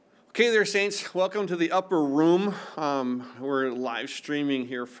Okay there, Saints. Welcome to the upper room. We're live streaming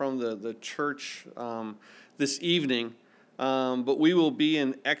here from the church this evening. But we will be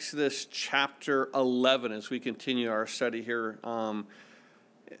in Exodus chapter 11 as we continue our study here,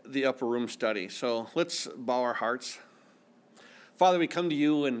 the upper room study. So let's bow our hearts. Father, we come to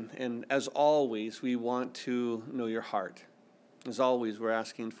you, and as always, we want to know your heart. As always, we're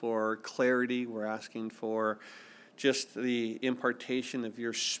asking for clarity. We're asking for just the impartation of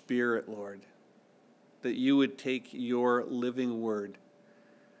your Spirit, Lord, that you would take your living word,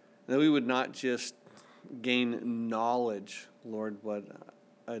 that we would not just gain knowledge, Lord, but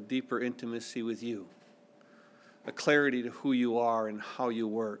a deeper intimacy with you, a clarity to who you are and how you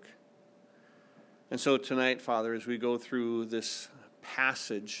work. And so tonight, Father, as we go through this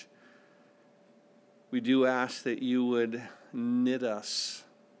passage, we do ask that you would knit us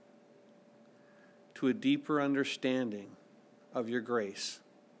to a deeper understanding of your grace.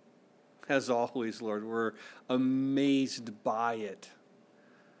 As always, Lord, we're amazed by it,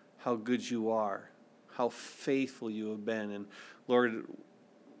 how good you are, how faithful you have been. And Lord,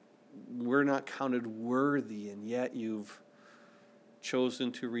 we're not counted worthy, and yet you've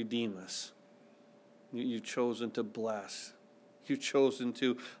chosen to redeem us. You've chosen to bless. You've chosen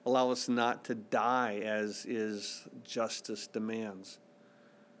to allow us not to die as is justice demands.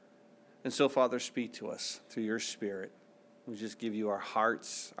 And so, Father, speak to us through your Spirit. We just give you our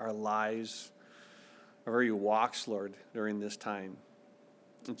hearts, our lives, our very walks, Lord, during this time.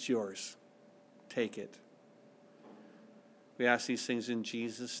 It's yours. Take it. We ask these things in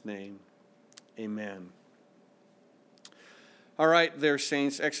Jesus' name. Amen. All right, there,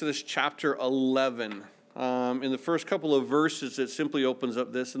 saints, Exodus chapter 11. In the first couple of verses, it simply opens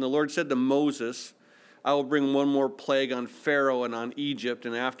up this. And the Lord said to Moses, I will bring one more plague on Pharaoh and on Egypt,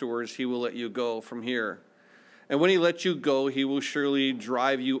 and afterwards he will let you go from here. And when he lets you go, he will surely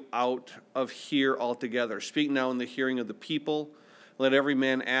drive you out of here altogether. Speak now in the hearing of the people. Let every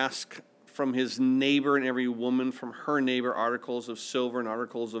man ask from his neighbor and every woman from her neighbor articles of silver and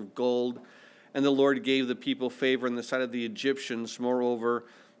articles of gold. And the Lord gave the people favor in the sight of the Egyptians. Moreover,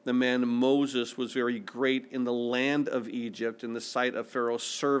 the man Moses was very great in the land of Egypt, in the sight of Pharaoh's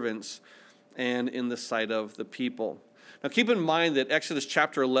servants, and in the sight of the people. Now keep in mind that Exodus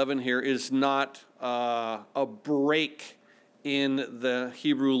chapter 11 here is not a break in the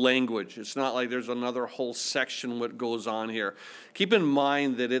Hebrew language. It's not like there's another whole section what goes on here. Keep in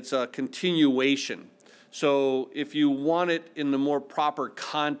mind that it's a continuation. So if you want it in the more proper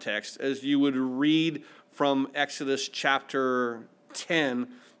context, as you would read from Exodus chapter 10,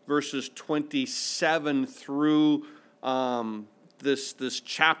 verses 27 through this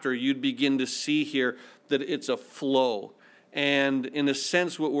chapter, you'd begin to see here that it's a flow. And in a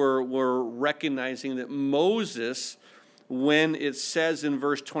sense, what we're recognizing that Moses, when it says in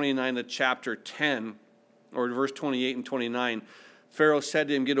verse 29 of chapter 10, or verse 28 and 29, Pharaoh said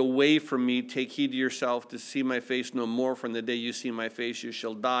to him, get away from me, take heed to yourself to see my face no more. From the day you see my face, you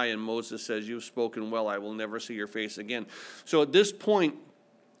shall die. And Moses says, you've spoken well, I will never see your face again. So at this point,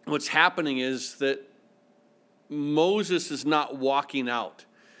 what's happening is that Moses is not walking out.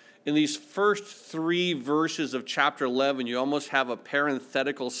 In these first three verses of chapter 11, you almost have a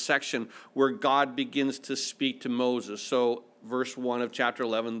parenthetical section where God begins to speak to Moses. So verse 1 of chapter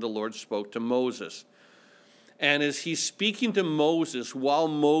 11, the Lord spoke to Moses. And as he's speaking to Moses, while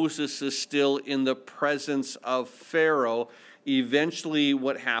Moses is still in the presence of Pharaoh, eventually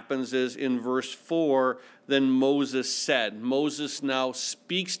what happens is in verse 4, then Moses said. Moses now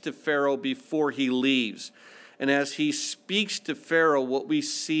speaks to Pharaoh before he leaves. And as he speaks to Pharaoh, what we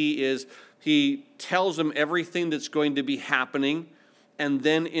see is he tells him everything that's going to be happening. And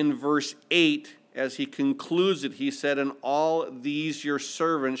then in verse 8, as he concludes it, he said, and all these your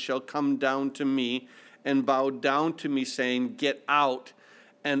servants shall come down to me and bow down to me, saying, get out.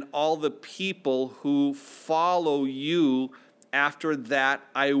 And all the people who follow you after that,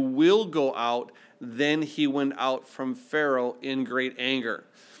 I will go out. Then he went out from Pharaoh in great anger.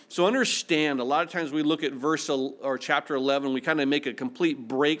 So understand, a lot of times we look at chapter 11, we kind of make a complete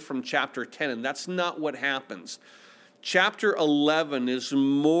break from chapter 10, and that's not what happens. Chapter 11 is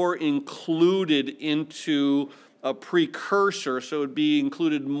more included into a precursor, so it would be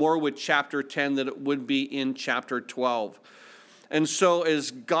included more with chapter 10 than it would be in chapter 12. And so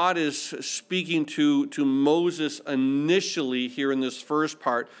as God is speaking to Moses initially here in this first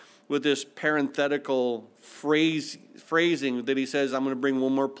part with this parenthetical phrasing that he says, I'm going to bring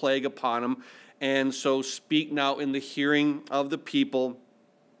one more plague upon him. And so speak now in the hearing of the people,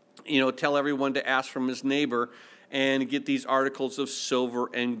 tell everyone to ask from his neighbor and get these articles of silver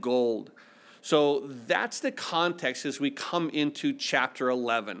and gold. So that's the context as we come into chapter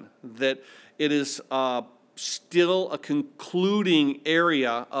 11, that it is still a concluding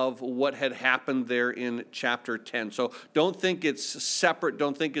area of what had happened there in chapter 10. So don't think it's separate,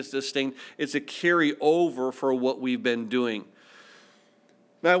 don't think it's distinct. It's a carryover for what we've been doing.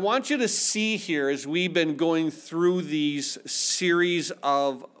 Now I want you to see here, as we've been going through these series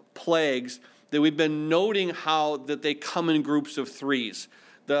of plagues, that we've been noting how that they come in groups of threes.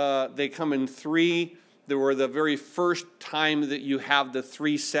 They come in three. There were the very first time that you have the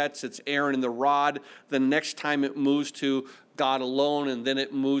three sets, it's Aaron and the rod. The next time it moves to God alone, and then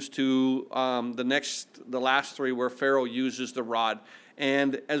it moves to the last three where Pharaoh uses the rod.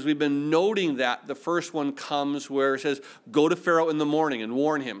 And as we've been noting that, the first one comes where it says, go to Pharaoh in the morning and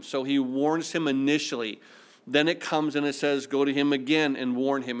warn him. So he warns him initially. Then it comes and it says, go to him again and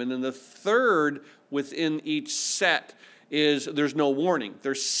warn him. And then the third within each set is there's no warning.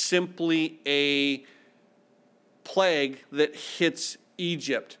 There's simply a plague that hits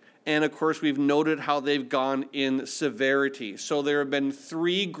Egypt. And of course, we've noted how they've gone in severity. So there have been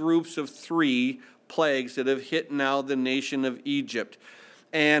three groups of three plagues that have hit now the nation of Egypt.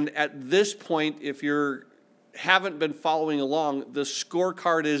 And at this point, if you haven't been following along, the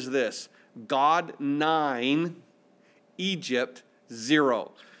scorecard is this: God 9, Egypt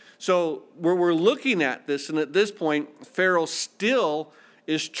 0. So we're looking at this, and at this point, Pharaoh still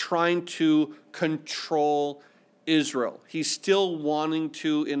is trying to control Israel. He's still wanting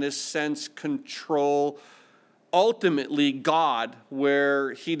to, in a sense, control ultimately God,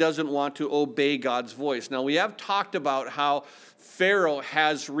 where he doesn't want to obey God's voice. Now, we have talked about how Pharaoh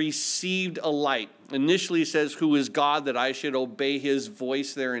has received a light. Initially, he says, who is God that I should obey his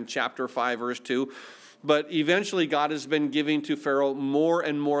voice there in chapter 5, verse 2. But eventually, God has been giving to Pharaoh more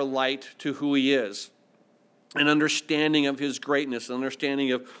and more light to who he is, an understanding of his greatness, an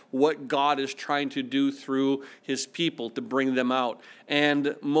understanding of what God is trying to do through his people to bring them out.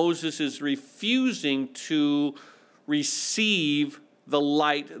 And Moses is refusing to receive the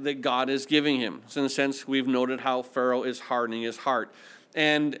light that God is giving him. So in a sense, we've noted how Pharaoh is hardening his heart.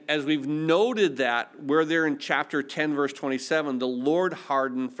 And as we've noted that, we're there in chapter 10, verse 27, the Lord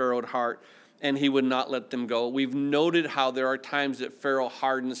hardened Pharaoh's heart, and he would not let them go. We've noted how there are times that Pharaoh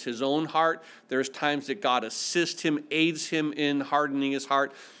hardens his own heart. There's times that God assists him, aids him in hardening his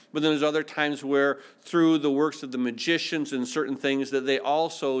heart. But then there's other times where through the works of the magicians and certain things that they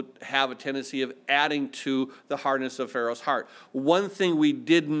also have a tendency of adding to the hardness of Pharaoh's heart. One thing we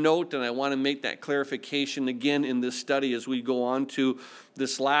did note, and I want to make that clarification again in this study as we go on to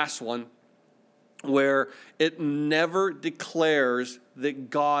this last one, where it never declares that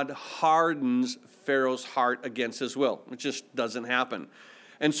God hardens Pharaoh's heart against his will. It just doesn't happen.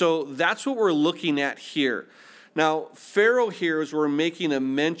 And so that's what we're looking at here. Now, Pharaoh here, as we're making a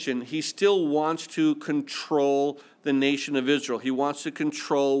mention, he still wants to control the nation of Israel. He wants to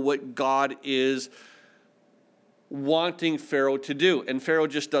control what God is wanting Pharaoh to do, and Pharaoh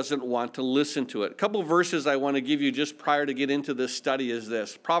just doesn't want to listen to it. A couple verses I want to give you just prior to get into this study is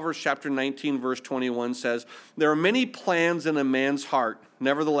this. Proverbs chapter 19, verse 21 says, there are many plans in a man's heart.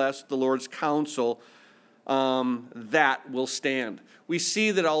 Nevertheless, the Lord's counsel that will stand. We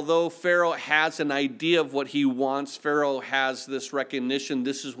see that although Pharaoh has an idea of what he wants, Pharaoh has this recognition,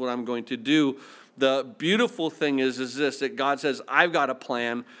 this is what I'm going to do. The beautiful thing is this, that God says, I've got a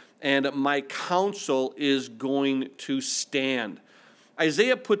plan, and my counsel is going to stand.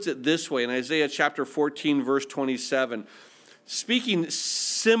 Isaiah puts it this way in Isaiah chapter 14, verse 27. Speaking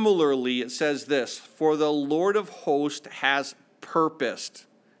similarly, it says this, for the Lord of hosts has purposed.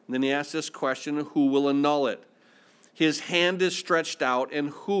 And then he asks this question, who will annul it? His hand is stretched out, and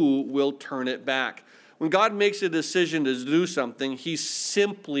who will turn it back? When God makes a decision to do something, he's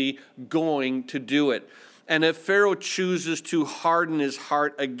simply going to do it. And if Pharaoh chooses to harden his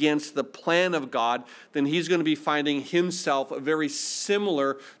heart against the plan of God, then he's going to be finding himself very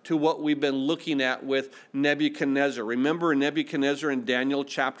similar to what we've been looking at with Nebuchadnezzar. Remember Nebuchadnezzar in Daniel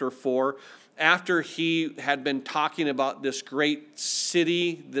chapter 4? After he had been talking about this great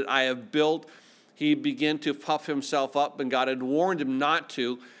city that I have built, he began to puff himself up, and God had warned him not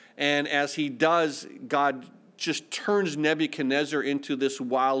to. And as he does, God just turns Nebuchadnezzar into this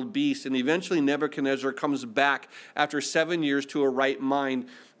wild beast. And eventually Nebuchadnezzar comes back after 7 years to a right mind.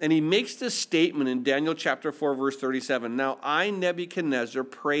 And he makes this statement in Daniel chapter 4, verse 37. Now I, Nebuchadnezzar,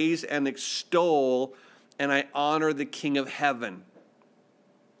 praise and extol, and I honor the King of heaven,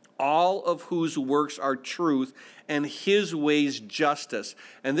 all of whose works are truth, and his ways justice.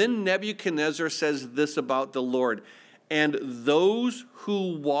 And then Nebuchadnezzar says this about the Lord, and those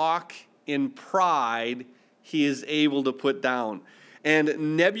who walk in pride he is able to put down.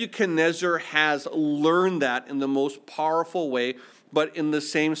 And Nebuchadnezzar has learned that in the most powerful way, but in the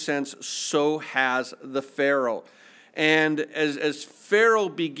same sense, so has the Pharaoh. And as Pharaoh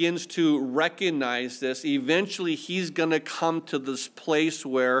begins to recognize this, eventually he's going to come to this place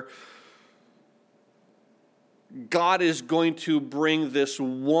where God is going to bring this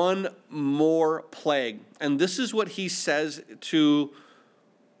one more plague. And this is what he says to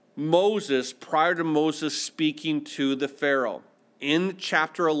Moses prior to Moses speaking to the Pharaoh. In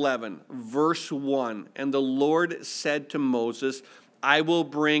chapter 11, verse 1, and the Lord said to Moses, I will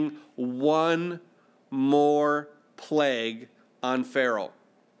bring one more plague on Pharaoh.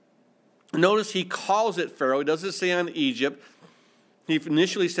 Notice he calls it Pharaoh. He doesn't say on Egypt. He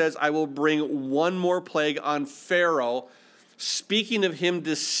initially says, I will bring one more plague on Pharaoh, speaking of him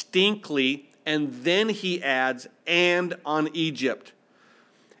distinctly, and then he adds, and on Egypt.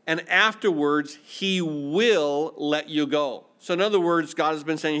 And afterwards, he will let you go. So in other words, God has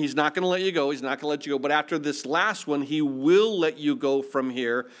been saying he's not going to let you go. He's not going to let you go. But after this last one, he will let you go from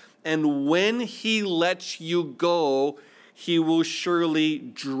here. And when he lets you go, he will surely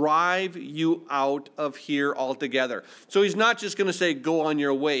drive you out of here altogether. So he's not just going to say, go on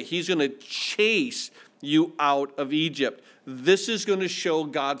your way. He's going to chase you out of Egypt. This is going to show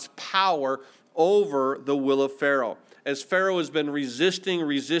God's power over the will of Pharaoh. As Pharaoh has been resisting,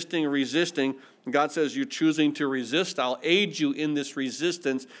 God says, you're choosing to resist. I'll aid you in this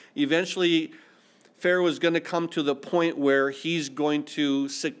resistance. Eventually, Pharaoh is going to come to the point where he's going to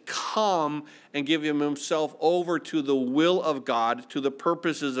succumb and give himself over to the will of God, to the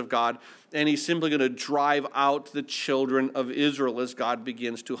purposes of God, and he's simply going to drive out the children of Israel as God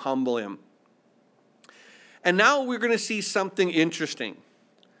begins to humble him. And now we're going to see something interesting.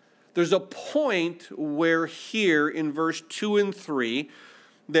 There's a point where here in verse 2 and 3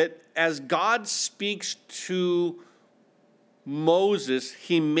 that as God speaks to Moses,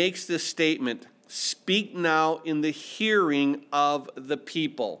 he makes this statement, speak now in the hearing of the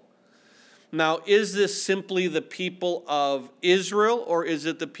people. Now, is this simply the people of Israel, or is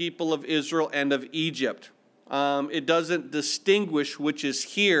it the people of Israel and of Egypt? It doesn't distinguish which is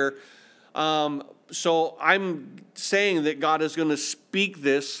here. So I'm saying that God is going to speak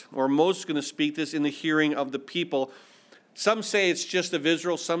this, or Moses is going to speak this in the hearing of the people. Some say it's just of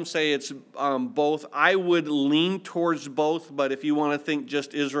Israel. Some say it's both. I would lean towards both, but if you want to think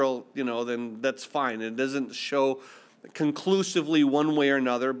just Israel, then that's fine. It doesn't show conclusively one way or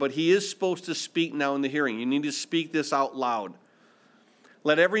another, but he is supposed to speak now in the hearing. You need to speak this out loud.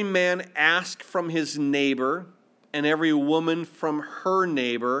 Let every man ask from his neighbor, and every woman from her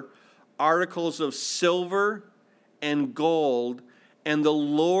neighbor, articles of silver and gold, and the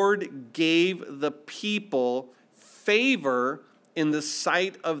Lord gave the people favor in the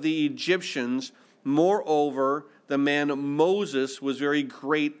sight of the Egyptians. Moreover, the man Moses was very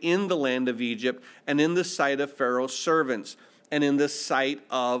great in the land of Egypt, and in the sight of Pharaoh's servants, and in the sight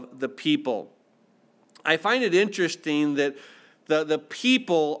of the people. I find it interesting that the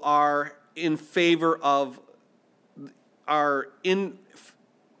people are in favor of,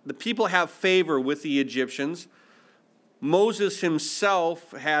 the people have favor with the Egyptians. Moses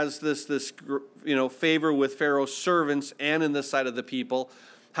himself has this favor with Pharaoh's servants and in the sight of the people.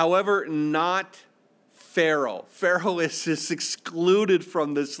 However, not Pharaoh. Pharaoh is excluded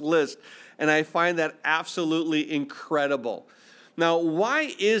from this list, and I find that absolutely incredible. Now,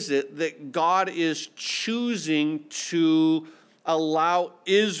 why is it that God is choosing to allow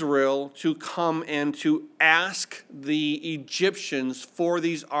Israel to come and to ask the Egyptians for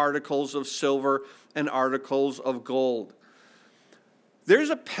these articles of silver and articles of gold? There's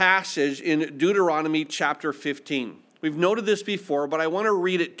a passage in Deuteronomy chapter 15. We've noted this before, but I want to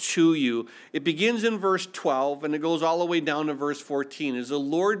read it to you. It begins in verse 12, and it goes all the way down to verse 14, as the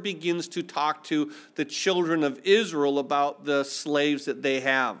Lord begins to talk to the children of Israel about the slaves that they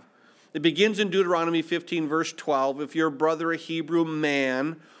have. It begins in Deuteronomy 15, verse 12. If your brother, a Hebrew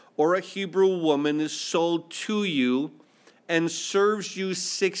man or a Hebrew woman, is sold to you and serves you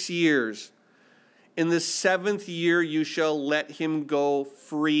 6 years, in the 7th year you shall let him go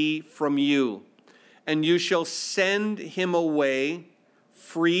free from you, and you shall send him away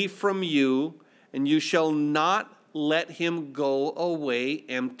free from you, and you shall not let him go away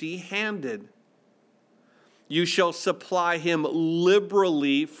empty-handed. You shall supply him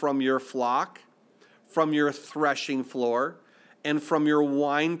liberally from your flock, from your threshing floor, and from your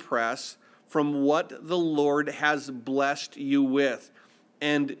winepress, from what the Lord has blessed you with,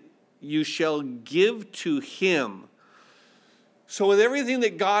 and you shall give to him. So with everything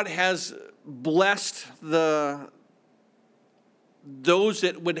that God has blessed the those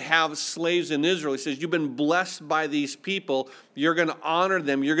that would have slaves in Israel. He says, you've been blessed by these people. You're going to honor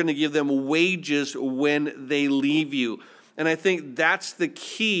them. You're going to give them wages when they leave you. And I think that's the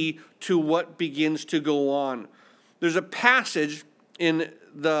key to what begins to go on. There's a passage in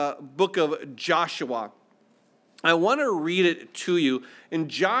the book of Joshua. I want to read it to you in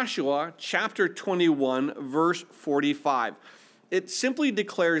Joshua chapter 21, verse 45. It simply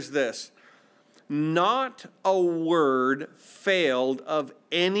declares this: not a word failed of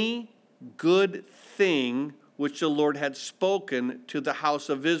any good thing which the Lord had spoken to the house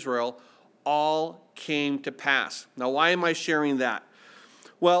of Israel. All came to pass. Now, why am I sharing that?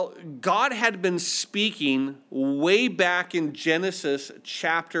 Well, God had been speaking way back in Genesis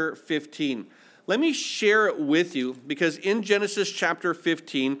chapter 15. Let me share it with you, because in Genesis chapter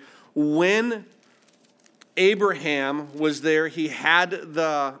 15, when Abraham was there, he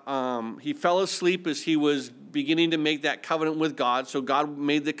fell asleep as he was beginning to make that covenant with God. So God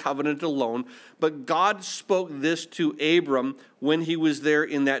made the covenant alone. But God spoke this to Abram when he was there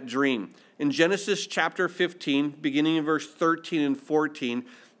in that dream. In Genesis chapter 15, beginning in verse 13 and 14,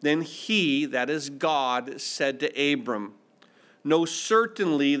 then he, that is God, said to Abram, know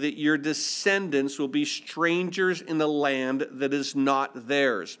certainly that your descendants will be strangers in the land that is not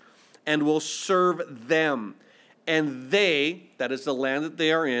theirs, and will serve them. And they, that is the land that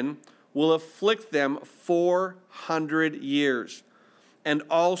they are in, will afflict them 400 years. And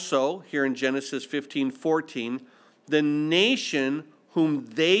also, here in Genesis 15:14, the nation whom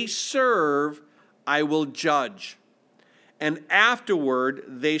they serve I will judge. And afterward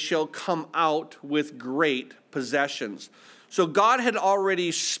they shall come out with great possessions. So God had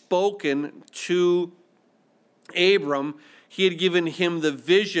already spoken to Abram. He had given him the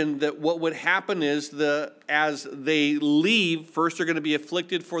vision that what would happen is as they leave, first they're going to be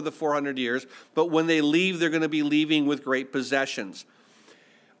afflicted for the 400 years, but when they leave, they're going to be leaving with great possessions.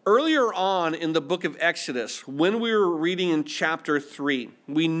 Earlier on in the book of Exodus, when we were reading in chapter 3,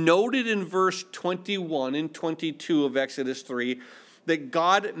 we noted in verse 21 and 22 of Exodus 3 that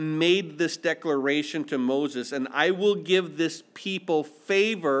God made this declaration to Moses, and I will give this people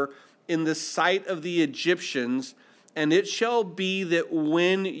favor in the sight of the Egyptians, and it shall be that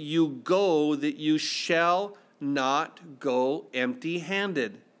when you go, that you shall not go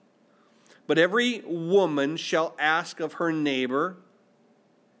empty-handed. But every woman shall ask of her neighbor,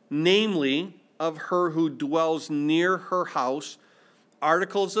 namely of her who dwells near her house,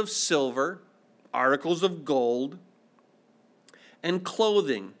 articles of silver, articles of gold, and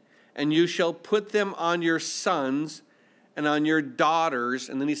clothing, and you shall put them on your sons and on your daughters.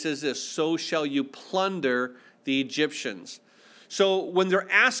 And then he says this, so shall you plunder the Egyptians. So when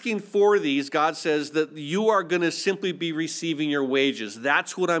they're asking for these, God says that you are going to simply be receiving your wages.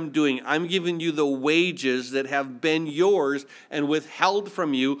 That's what I'm doing. I'm giving you the wages that have been yours and withheld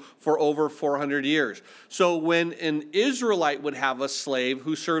from you for over 400 years. So when an Israelite would have a slave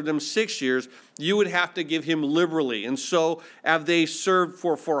who served them 6 years, you would have to give him liberally. And so if they served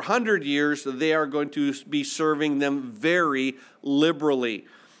for 400 years, they are going to be serving them very liberally.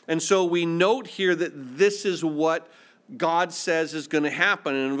 And so we note here that this is what God says is going to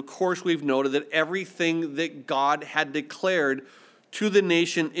happen. And of course, we've noted that everything that God had declared to the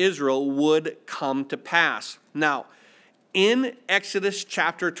nation Israel would come to pass. Now, in Exodus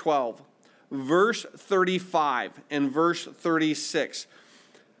chapter 12, verse 35 and verse 36,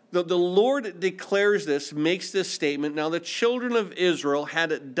 the Lord declares this, makes this statement. Now, the children of Israel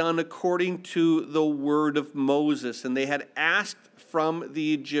had done according to the word of Moses, and they had asked from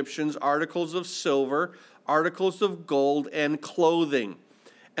the Egyptians articles of silver, articles of gold, and clothing.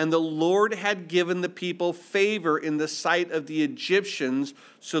 And the Lord had given the people favor in the sight of the Egyptians,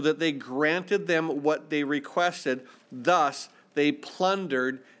 so that they granted them what they requested. Thus, they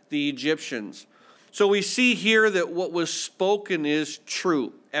plundered the Egyptians. So we see here that what was spoken is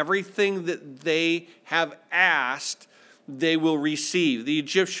true. Everything that they have asked, they will receive. The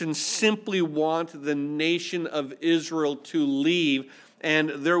Egyptians simply want the nation of Israel to leave, and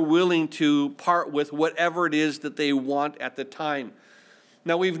they're willing to part with whatever it is that they want at the time.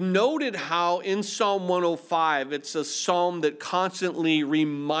 Now, we've noted how in Psalm 105, it's a psalm that constantly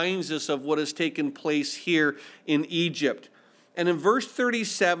reminds us of what has taken place here in Egypt. And in verse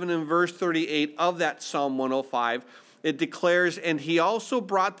 37 and verse 38 of that Psalm 105, it declares, and he also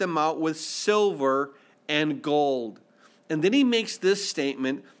brought them out with silver and gold. And then he makes this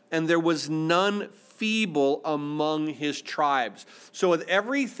statement, and there was none feeble among his tribes. So with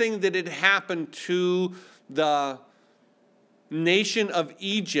everything that had happened to the nation of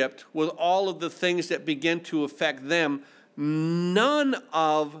Egypt, with all of the things that began to affect them, none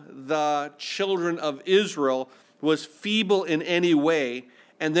of the children of Israel was feeble in any way.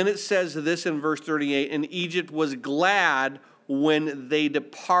 And then it says this in verse 38, and Egypt was glad when they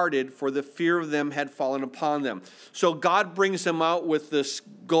departed, for the fear of them had fallen upon them. So God brings them out with this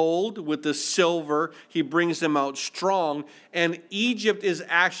gold, with the silver. He brings them out strong. And Egypt is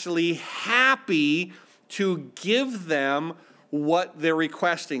actually happy to give them what they're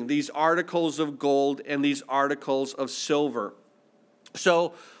requesting, these articles of gold and these articles of silver.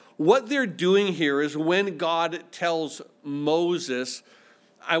 So what they're doing here is when God tells Moses,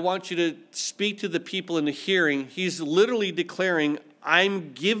 I want you to speak to the people in the hearing, he's literally declaring,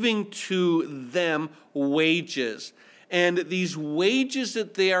 I'm giving to them wages. And these wages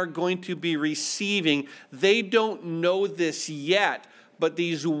that they are going to be receiving, they don't know this yet, but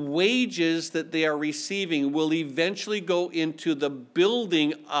these wages that they are receiving will eventually go into the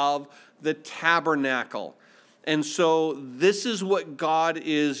building of the tabernacle. And so this is what God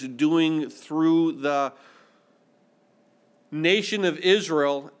is doing through the nation of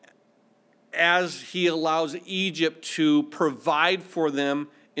Israel as he allows Egypt to provide for them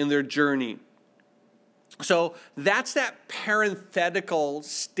in their journey. So that's that parenthetical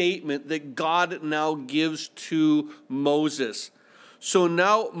statement that God now gives to Moses. So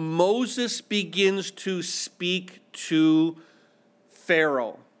now Moses begins to speak to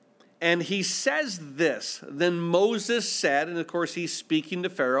Pharaoh. And he says this, then Moses said, and of course he's speaking to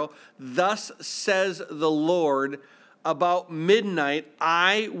Pharaoh, thus says the Lord, about midnight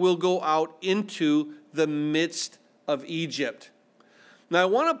I will go out into the midst of Egypt. Now I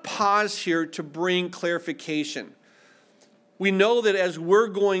want to pause here to bring clarification. We know that as we're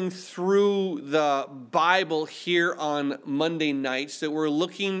going through the Bible here on Monday nights, that we're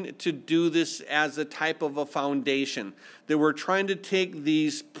looking to do this as a type of a foundation, that we're trying to take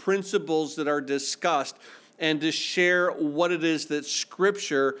these principles that are discussed and to share what it is that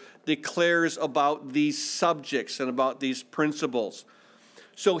Scripture declares about these subjects and about these principles.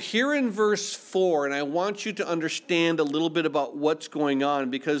 So here in verse 4, and I want you to understand a little bit about what's going on,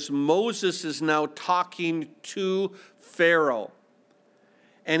 because Moses is now talking to Pharaoh.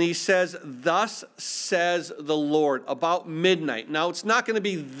 And he says, thus says the Lord, about midnight. Now, it's not going to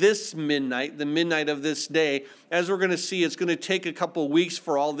be this midnight, the midnight of this day. As we're going to see, it's going to take a couple weeks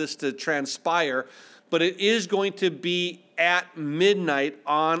for all this to transpire. But it is going to be at midnight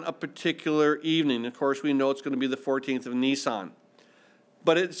on a particular evening. Of course, we know it's going to be the 14th of Nisan.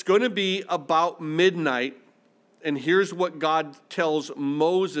 But it's going to be about midnight. And here's what God tells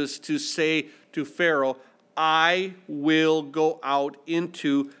Moses to say to Pharaoh, I will go out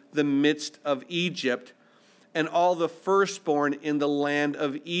into the midst of Egypt, and all the firstborn in the land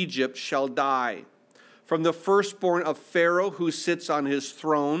of Egypt shall die. From the firstborn of Pharaoh who sits on his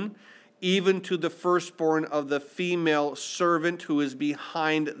throne, even to the firstborn of the female servant who is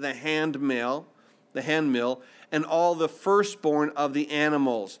behind the handmill, and all the firstborn of the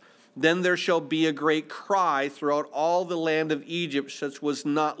animals. Then there shall be a great cry throughout all the land of Egypt, such was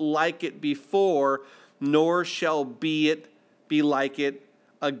not like it before, nor shall be like it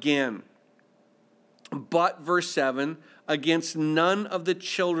again. But, verse 7, against none of the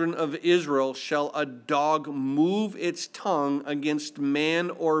children of Israel shall a dog move its tongue against man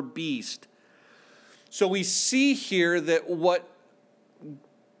or beast. So we see here that what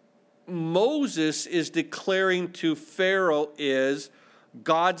Moses is declaring to Pharaoh is,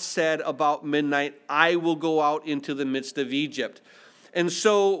 God said about midnight, I will go out into the midst of Egypt. And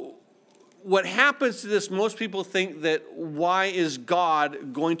so what happens to this, most people think that why is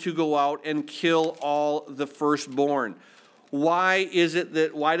God going to go out and kill all the firstborn? Why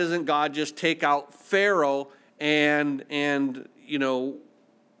doesn't God just take out Pharaoh and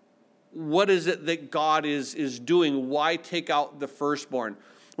what is it that God is doing? Why take out the firstborn?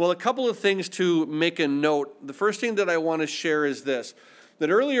 Well, a couple of things to make a note. The first thing that I want to share is this,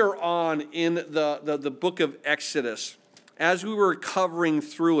 that earlier on in the book of Exodus, as we were covering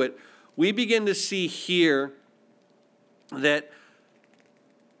through it, we begin to see here that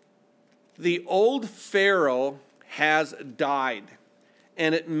the old Pharaoh has died.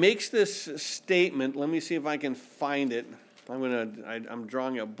 And it makes this statement. Let me see if I can find it. I'm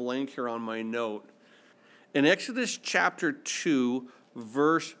drawing a blank here on my note. In Exodus chapter 2,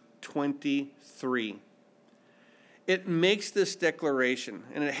 verse 23, it makes this declaration.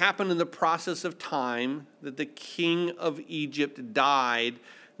 And it happened in the process of time that the king of Egypt died.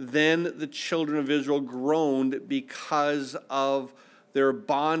 Then the children of Israel groaned because of their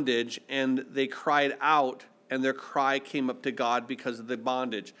bondage, and they cried out, and their cry came up to God because of the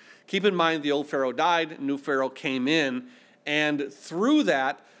bondage. Keep in mind, the old Pharaoh died, new Pharaoh came in, and through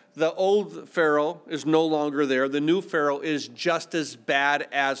that, the old Pharaoh is no longer there. The new Pharaoh is just as bad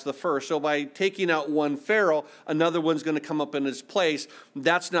as the first. So by taking out one Pharaoh, another one's going to come up in his place.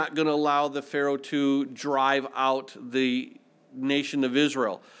 That's not going to allow the Pharaoh to drive out the nation of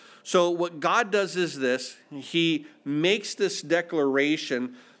Israel. So what God does is this. He makes this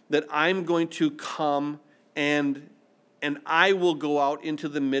declaration that I'm going to come and I will go out into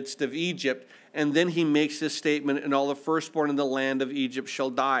the midst of Egypt. And then he makes this statement, and all the firstborn in the land of Egypt shall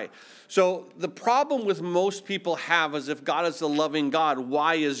die. So the problem with most people have is, if God is a loving God,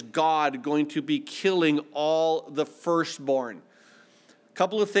 why is God going to be killing all the firstborn? A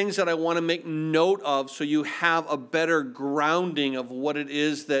couple of things that I want to make note of so you have a better grounding of what it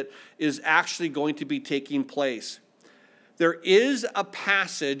is that is actually going to be taking place. There is a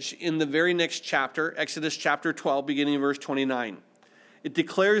passage in the very next chapter, Exodus chapter 12, beginning in verse 29. It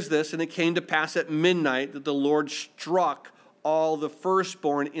declares this, and it came to pass at midnight that the Lord struck all the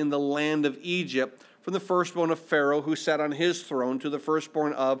firstborn in the land of Egypt, from the firstborn of Pharaoh who sat on his throne to the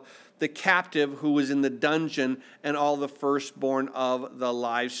firstborn of the captive who was in the dungeon, and all the firstborn of the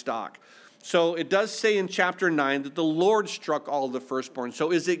livestock. So it does say in chapter 9 that the Lord struck all the firstborn.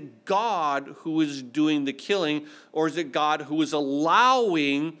 So is it God who is doing the killing, or is it God who is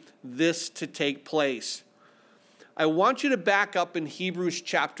allowing this to take place? I want you to back up in Hebrews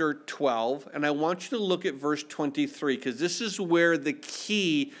chapter 12, and I want you to look at verse 23, because this is where the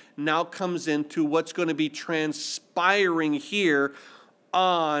key now comes into what's going to be transpiring here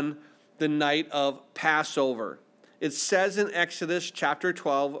on the night of Passover. It says in Exodus chapter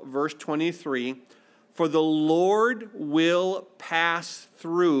 12, verse 23, "For the Lord will pass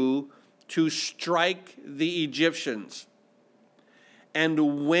through to strike the Egyptians.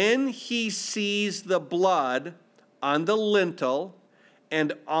 And when he sees the blood on the lintel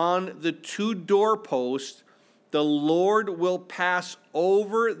and on the two doorposts, the Lord will pass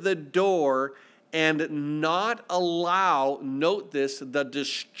over the door and not allow," note this, "the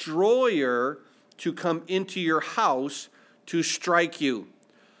destroyer to come into your house to strike you."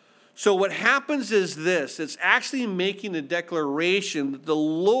 So what happens is this. It's actually making a declaration that the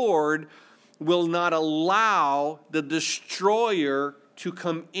Lord will not allow the destroyer to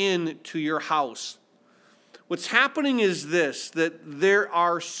come into your house. What's happening is this, that there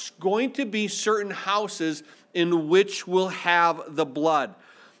are going to be certain houses in which will have the blood.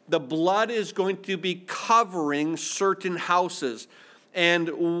 The blood is going to be covering certain houses.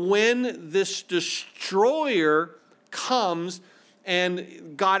 And when this destroyer comes,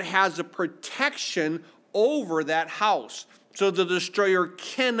 and God has a protection over that house, so the destroyer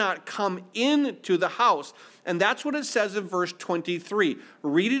cannot come into the house. And that's what it says in verse 23.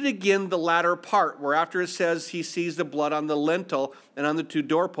 Read it again, the latter part, where after it says he sees the blood on the lintel and on the two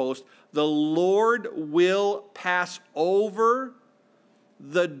doorposts, the Lord will pass over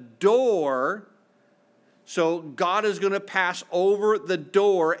the door. So God is going to pass over the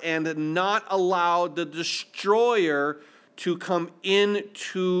door and not allow the destroyer to come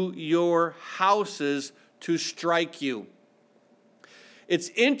into your houses to strike you. It's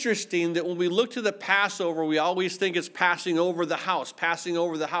interesting that when we look to the Passover, we always think it's passing over the house, passing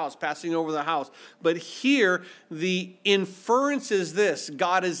over the house, passing over the house. But here, the inference is this: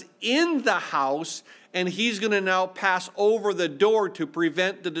 God is in the house, and he's going to now pass over the door to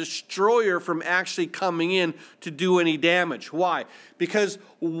prevent the destroyer from actually coming in to do any damage. Why? Because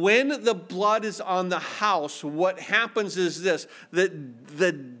when the blood is on the house, what happens is this, that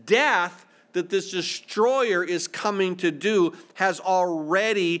the death that this destroyer is coming to do has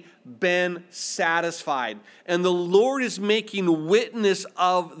already been satisfied. And the Lord is making witness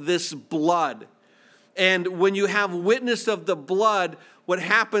of this blood. And when you have witness of the blood, what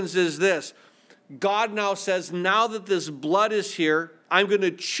happens is this: God now says, now that this blood is here, I'm going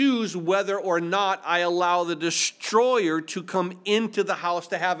to choose whether or not I allow the destroyer to come into the house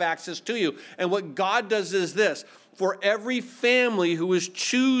to have access to you. And what God does is this: for every family who is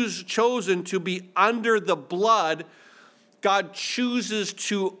chosen to be under the blood, God chooses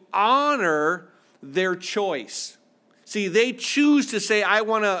to honor their choice. See, they choose to say, I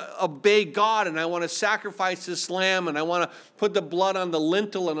want to obey God, and I want to sacrifice this lamb, and I want to put the blood on the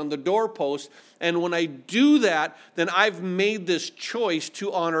lintel and on the doorpost. And when I do that, then I've made this choice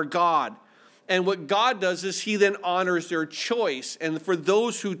to honor God. And what God does is he then honors their choice. And for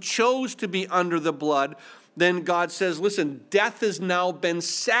those who chose to be under the blood, then God says, listen, death has now been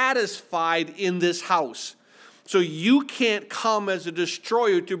satisfied in this house. So you can't come as a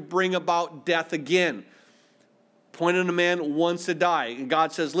destroyer to bring about death again. Appointed a man once to die. And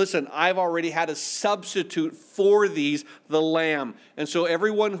God says, listen, I've already had a substitute for these, the lamb. And so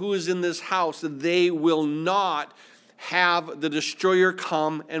everyone who is in this house, they will not have the destroyer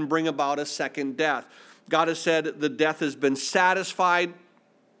come and bring about a second death. God has said the death has been satisfied.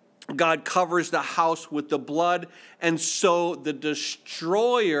 God covers the house with the blood, and so the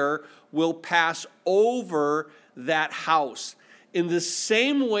destroyer will pass over that house. In the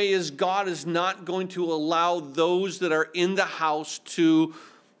same way as God is not going to allow those that are in the house to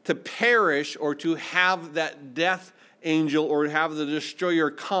perish or to have that death angel or have the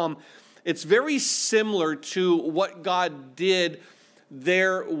destroyer come, it's very similar to what God did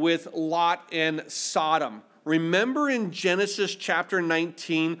there with Lot and Sodom. Remember in Genesis chapter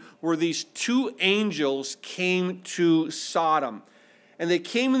 19 where these two angels came to Sodom. And they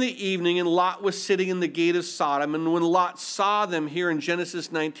came in the evening, and Lot was sitting in the gate of Sodom. And when Lot saw them here in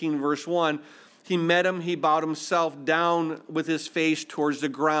Genesis 19 verse 1, he met him, he bowed himself down with his face towards the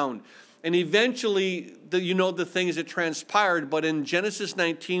ground. And eventually, you know the things that transpired, but in Genesis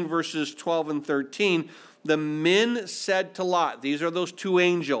 19 verses 12 and 13, the men said to Lot, these are those two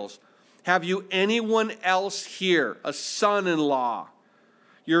angels, have you anyone else here, a son-in-law,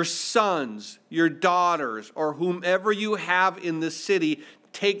 your sons, your daughters, or whomever you have in the city,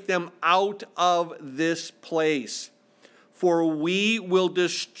 take them out of this place. For we will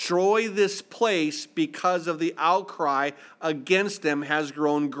destroy this place because of the outcry against them has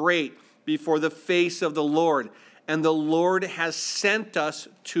grown great before the face of the Lord. And the Lord has sent us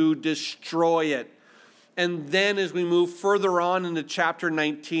to destroy it. And then as we move further on into chapter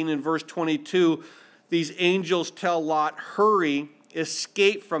 19 and verse 22, these angels tell Lot, hurry,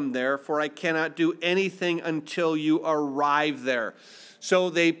 escape from there, for I cannot do anything until you arrive there. So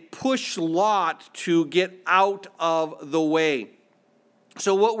they push Lot to get out of the way.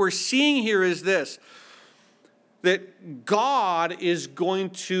 So what we're seeing here is this, that God is going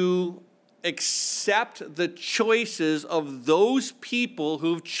to accept the choices of those people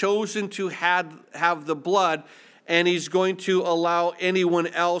who've chosen to have the blood, and he's going to allow anyone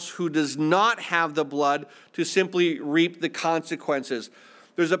else who does not have the blood to simply reap the consequences.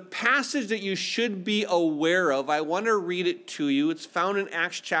 There's a passage that you should be aware of. I want to read it to you. It's found in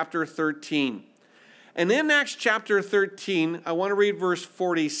Acts chapter 13. And in Acts chapter 13, I want to read verse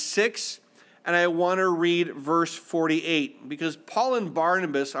 46, and I want to read verse 48, because Paul and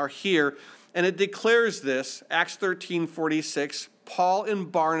Barnabas are here, and it declares this, Acts 13:46, Paul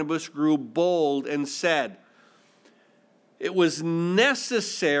and Barnabas grew bold and said, it was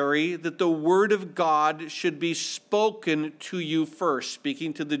necessary that the word of God should be spoken to you first,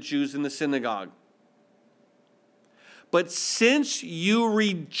 speaking to the Jews in the synagogue. But since you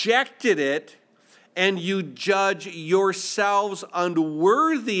rejected it, and you judge yourselves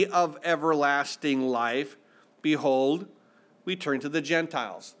unworthy of everlasting life, behold, we turn to the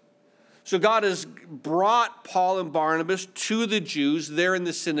Gentiles. So God has brought Paul and Barnabas to the Jews there in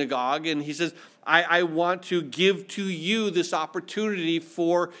the synagogue, and he says, I want to give to you this opportunity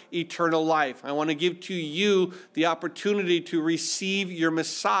for eternal life. I want to give to you the opportunity to receive your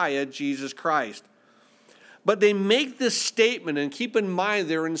Messiah, Jesus Christ. But they make this statement, and keep in mind,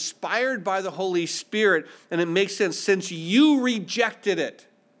 they're inspired by the Holy Spirit, and it makes sense. Since you rejected it,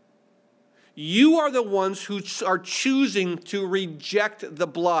 you are the ones who are choosing to reject the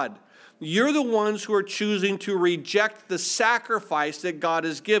blood. You're the ones who are choosing to reject the sacrifice that God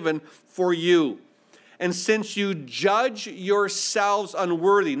has given for you. And since you judge yourselves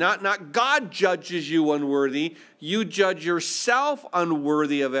unworthy, not God judges you unworthy, you judge yourself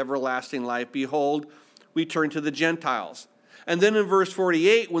unworthy of everlasting life, behold, we turn to the Gentiles. And then in verse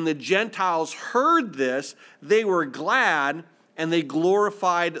 48, when the Gentiles heard this, they were glad and they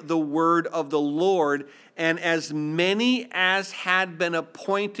glorified the word of the Lord. And as many as had been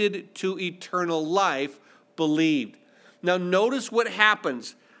appointed to eternal life believed. Now notice what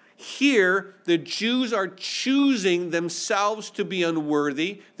happens. Here, the Jews are choosing themselves to be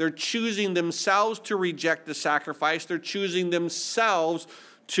unworthy. They're choosing themselves to reject the sacrifice. They're choosing themselves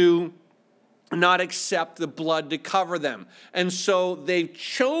to not accept the blood to cover them. And so they've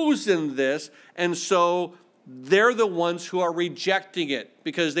chosen this, and so they're the ones who are rejecting it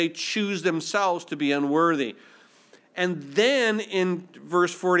because they choose themselves to be unworthy. And then in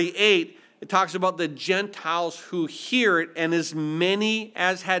verse 48, it talks about the Gentiles who hear it, and as many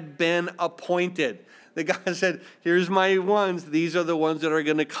as had been appointed. The God said, here's my ones. These are the ones that are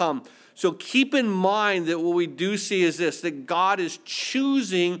going to come. So keep in mind that what we do see is this, that God is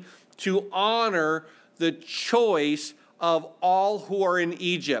choosing to honor the choice of all who are in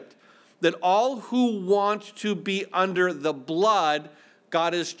Egypt. That all who want to be under the blood,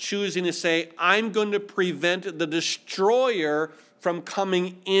 God is choosing to say, I'm going to prevent the destroyer from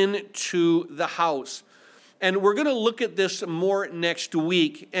coming into the house. And we're going to look at this more next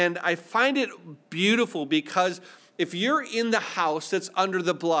week. And I find it beautiful because if you're in the house that's under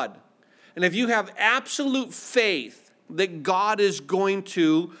the blood, and if you have absolute faith that God is going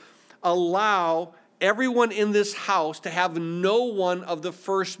to allow everyone in this house to have no one of the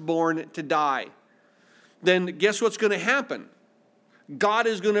firstborn to die, then guess what's going to happen? God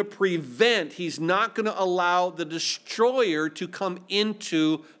is going to prevent, he's not going to allow the destroyer to come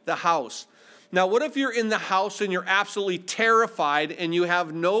into the house. Now, what if you're in the house and you're absolutely terrified and you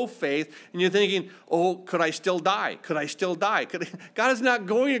have no faith and you're thinking, oh, could I still die? Could I still die? God is not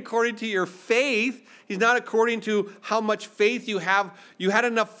going according to your faith. He's not according to how much faith you have. You had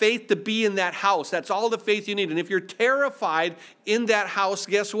enough faith to be in that house. That's all the faith you need. And if you're terrified in that house,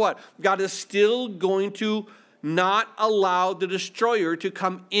 guess what? God is still going to not allow the destroyer to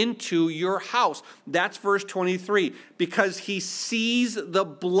come into your house. That's verse 23. Because he sees the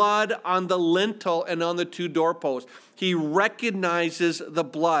blood on the lintel and on the two doorposts. He recognizes the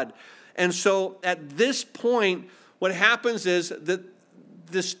blood. And so at this point, what happens is that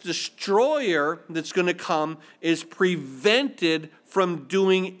this destroyer that's going to come is prevented from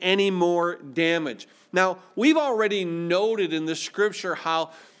doing any more damage. Now, we've already noted in the scripture how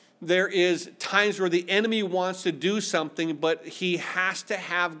there is times where the enemy wants to do something, but he has to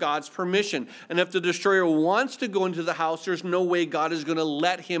have God's permission. And if the destroyer wants to go into the house, there's no way God is going to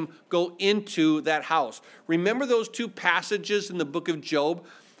let him go into that house. Remember those two passages in the book of Job?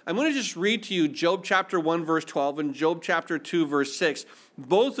 I'm going to just read to you Job chapter 1, verse 12, and Job chapter 2, verse 6.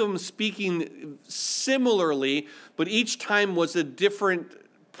 Both of them speaking similarly, but each time was a different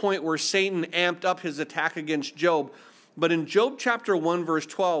point where Satan amped up his attack against Job. But in Job chapter 1, verse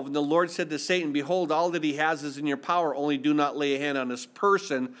 12, and the Lord said to Satan, behold, all that he has is in your power, only do not lay a hand on his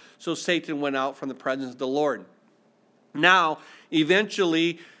person. So Satan went out from the presence of the Lord. Now,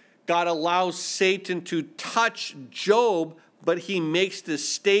 eventually, God allows Satan to touch Job, but he makes this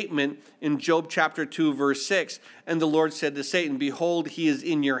statement in Job chapter 2, verse 6. And the Lord said to Satan, behold, he is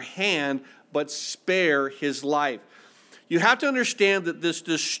in your hand, but spare his life. You have to understand that this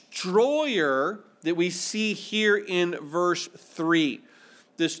destroyer that we see here in verse 3.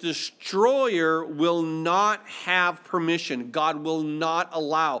 This destroyer will not have permission. God will not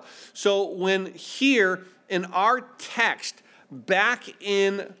allow. So when here in our text, back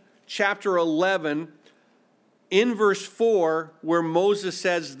in chapter 11, in verse 4, where Moses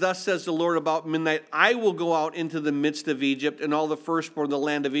says, thus says the Lord about midnight, I will go out into the midst of Egypt, and all the firstborn of the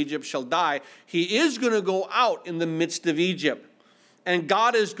land of Egypt shall die. He is going to go out in the midst of Egypt. And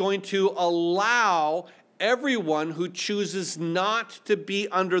God is going to allow everyone who chooses not to be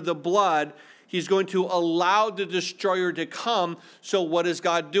under the blood, he's going to allow the destroyer to come. So what is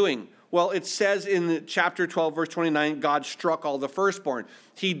God doing? Well, it says in chapter 12, verse 29, God struck all the firstborn.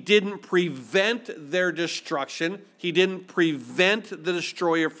 He didn't prevent their destruction. He didn't prevent the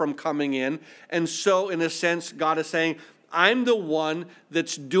destroyer from coming in. And so, in a sense, God is saying, I'm the one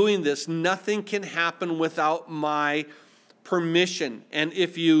that's doing this. Nothing can happen without my permission. And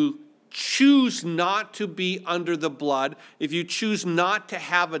if you choose not to be under the blood, if you choose not to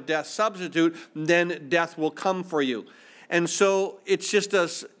have a death substitute, then death will come for you. And so it's just an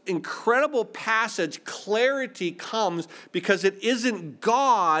incredible passage. Clarity comes because it isn't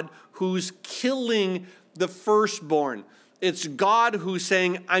God who's killing the firstborn. It's God who's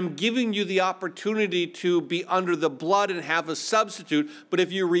saying, I'm giving you the opportunity to be under the blood and have a substitute. But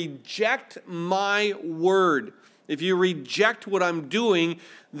if you reject my word, if you reject what I'm doing,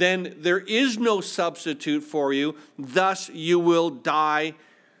 then there is no substitute for you. Thus, you will die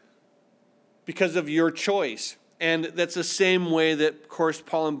because of your choice. And that's the same way that, of course,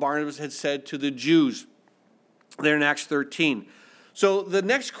 Paul and Barnabas had said to the Jews there in Acts 13. So the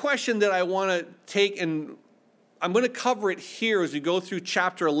next question that I want to take, and I'm going to cover it here as we go through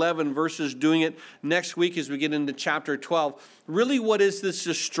chapter 11 versus doing it next week as we get into chapter 12. Really, what is this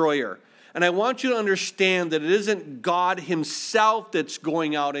destroyer? And I want you to understand that it isn't God himself that's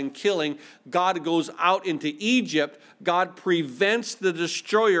going out and killing. God goes out into Egypt. God prevents the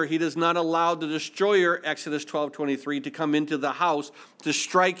destroyer. He does not allow the destroyer, Exodus 12:23, to come into the house to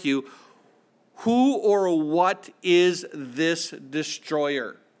strike you. Who or what is this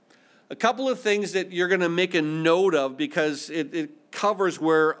destroyer? A couple of things that you're going to make a note of because it covers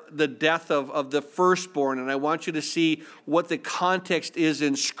where the death of the firstborn, and I want you to see what the context is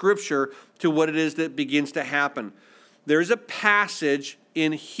in Scripture to what it is that begins to happen. There's a passage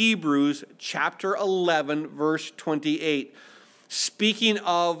in Hebrews chapter 11, verse 28, speaking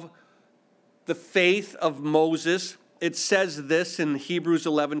of the faith of Moses. It says this in Hebrews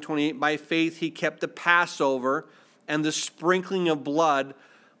 11:28, by faith he kept the Passover and the sprinkling of blood,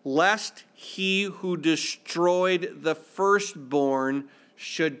 lest he who destroyed the firstborn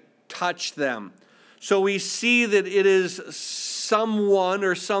should touch them. So we see that it is someone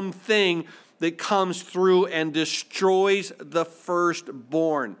or something that comes through and destroys the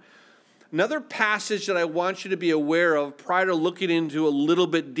firstborn. Another passage that I want you to be aware of prior to looking into a little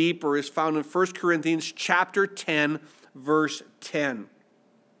bit deeper is found in 1 Corinthians chapter 10, verse 10.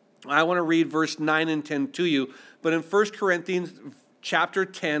 I want to read verse 9 and 10 to you, but in 1 Corinthians chapter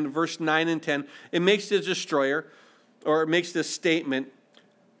 10, verse 9 and 10, it makes this statement,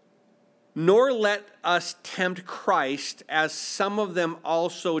 nor let us tempt Christ, as some of them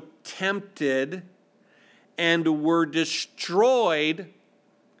also tempted and were destroyed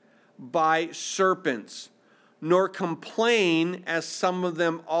by serpents, nor complain, as some of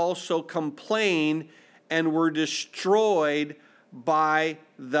them also complained and were destroyed by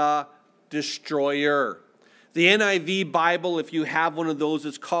the destroyer. The NIV Bible, if you have one of those,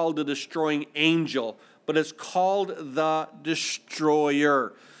 it's called the destroying angel, but it's called the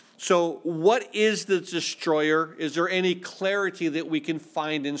destroyer. So what is the destroyer? Is there any clarity that we can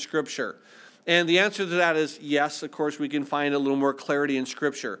find in Scripture? And the answer to that is yes, of course, we can find a little more clarity in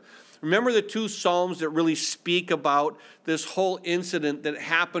Scripture. Remember the two Psalms that really speak about this whole incident that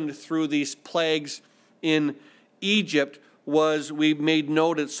happened through these plagues in Egypt was, we made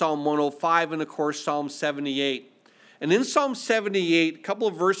note at Psalm 105 and, of course, Psalm 78. And in Psalm 78, a couple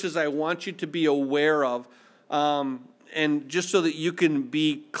of verses I want you to be aware of, and just so that you can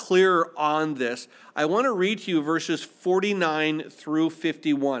be clear on this, I want to read to you verses 49 through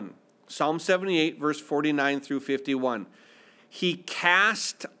 51. Psalm 78, verse 49 through 51. He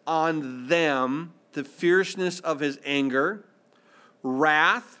cast on them the fierceness of his anger,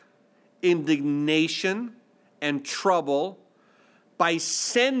 wrath, indignation, and trouble by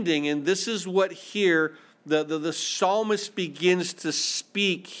sending, and this is what here the psalmist begins to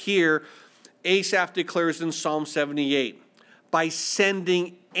speak here, Asaph declares in Psalm 78, by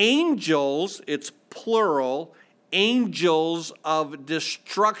sending angels, it's plural, angels of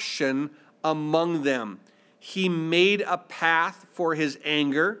destruction among them. He made a path for his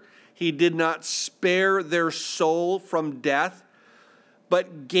anger. He did not spare their soul from death,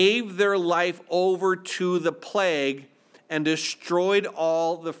 but gave their life over to the plague and destroyed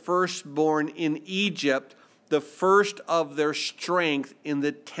all the firstborn in Egypt, the first of their strength in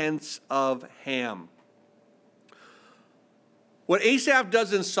the tents of Ham. What Asaph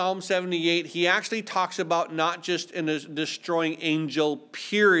does in Psalm 78, he actually talks about not just a destroying angel,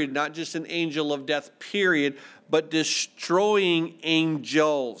 period, not just an angel of death, period, but destroying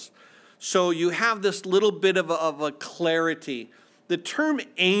angels. So you have this little bit of a clarity. The term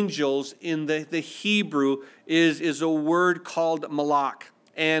angels in the Hebrew is a word called malach.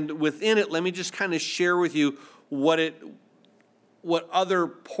 And within it, let me just kind of share with you what other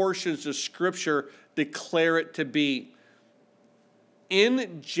portions of Scripture declare it to be.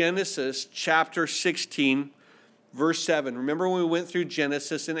 In Genesis chapter 16, verse 7, remember when we went through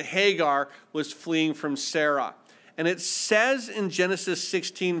Genesis and Hagar was fleeing from Sarah. And it says in Genesis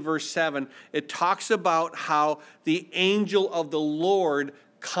 16, verse 7, it talks about how the angel of the Lord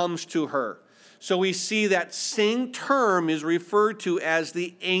comes to her. So we see that same term is referred to as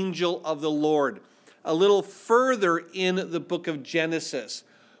the angel of the Lord. A little further in the book of Genesis,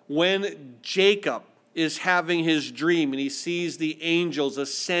 when Jacob is having his dream and he sees the angels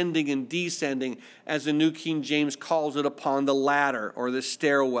ascending and descending, as the New King James calls it, upon the ladder or the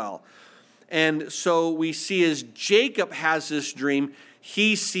stairwell. And so we see as Jacob has this dream,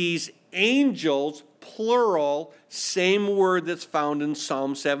 he sees angels, plural, same word that's found in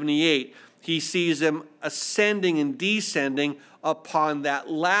Psalm 78. He sees them ascending and descending upon that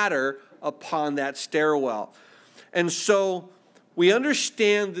ladder, upon that stairwell. And so we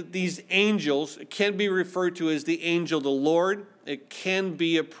understand that these angels can be referred to as the angel of the Lord. It can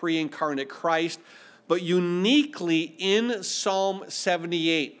be a pre-incarnate Christ. But uniquely in Psalm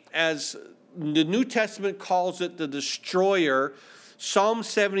 78, as the New Testament calls it the destroyer, Psalm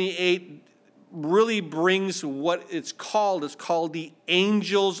 78 really brings what it's called. It's called the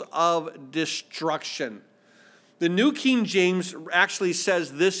angels of destruction. The New King James actually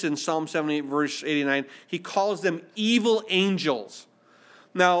says this in Psalm 78, verse 89. He calls them evil angels.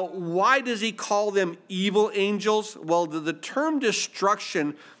 Now, why does he call them evil angels? Well, the term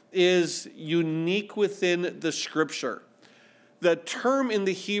destruction is unique within the Scripture. The term in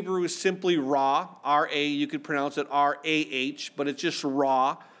the Hebrew is simply ra, R-A. You could pronounce it R-A-H, but it's just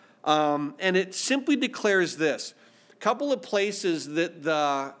ra. And it simply declares this. A couple of places that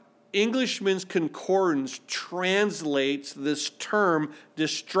the Englishman's Concordance translates this term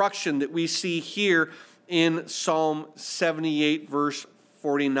destruction that we see here in Psalm 78, verse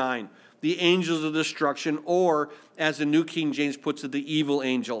 49. the angels of destruction, or as the New King James puts it, the evil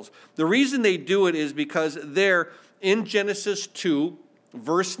angels. The reason they do it is because there in Genesis 2,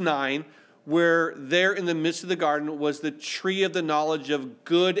 verse 9, where there in the midst of the garden was the tree of the knowledge of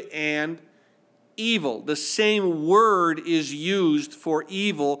good and evil. The same word is used for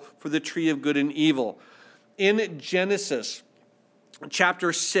evil, for the tree of good and evil. In Genesis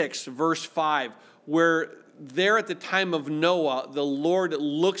chapter 6, verse 5, where there at the time of Noah, the Lord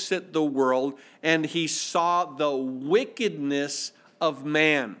looks at the world and he saw the wickedness of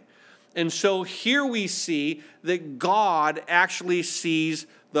man. And so here we see that God actually sees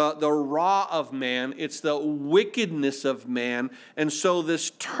the raw of man. It's the wickedness of man. And so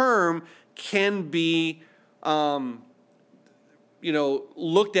this term can be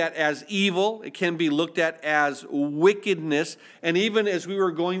looked at as evil. It can be looked at as wickedness. And even as we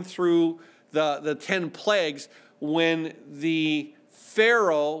were going through the 10 plagues, when the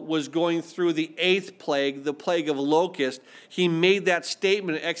Pharaoh was going through the 8th plague, the plague of locust, he made that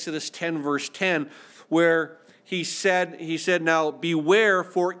statement in Exodus 10, verse 10, where he said, now beware,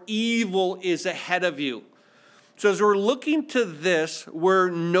 for evil is ahead of you. So as we're looking to this, we're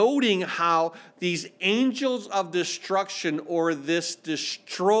noting how these angels of destruction, or this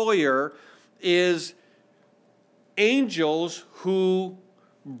destroyer, is angels who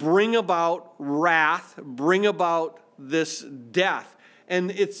bring about wrath, bring about this death.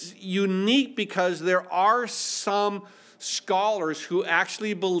 And it's unique because there are some scholars who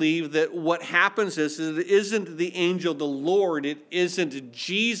actually believe that what happens is that it isn't the angel of the Lord, it isn't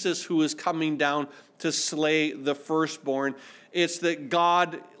Jesus who is coming down to slay the firstborn. It's that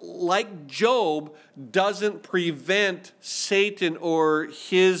God, like Job, doesn't prevent Satan or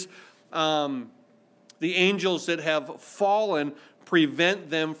his the angels that have fallen,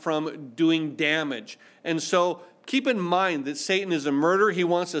 prevent them from doing damage. And so keep in mind that Satan is a murderer. He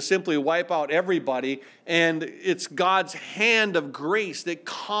wants to simply wipe out everybody. And it's God's hand of grace that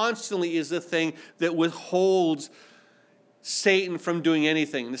constantly is the thing that withholds Satan from doing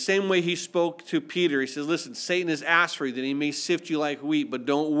anything. In the same way he spoke to Peter, he says, listen, Satan has asked for you that he may sift you like wheat, but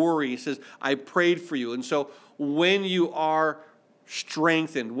don't worry. He says, I prayed for you. And so when you are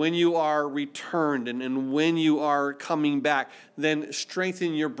strengthened, when you are returned, and when you are coming back, then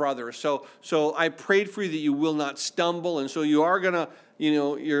strengthen your brother. So I prayed for you that you will not stumble, and so you are gonna,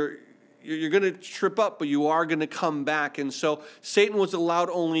 you're gonna trip up, but you are gonna come back. And so Satan was allowed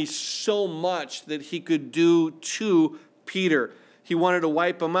only so much that he could do to Peter. He wanted to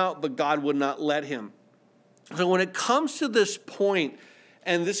wipe him out, but God would not let him. So when it comes to this point,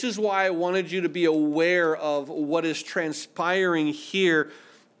 and this is why I wanted you to be aware of what is transpiring here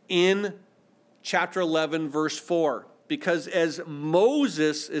in chapter 11, verse 4. Because as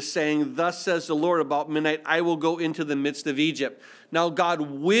Moses is saying, thus says the Lord, about midnight, I will go into the midst of Egypt. Now God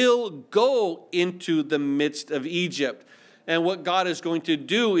will go into the midst of Egypt. And what God is going to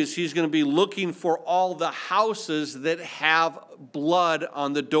do is he's going to be looking for all the houses that have blood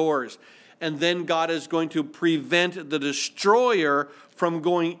on the doors. And then God is going to prevent the destroyer from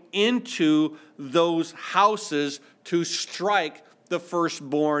going into those houses to strike the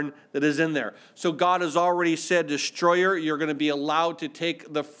firstborn that is in there. So God has already said, destroyer, you're going to be allowed to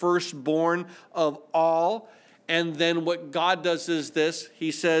take the firstborn of all. And then what God does is this.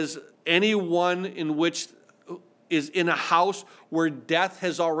 He says, anyone in which is in a house where death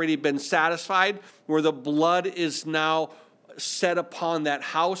has already been satisfied, where the blood is now set upon that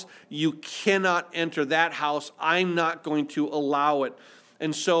house, you cannot enter that house. I'm not going to allow it.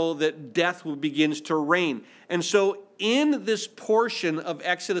 And so that death begins to reign. And so in this portion of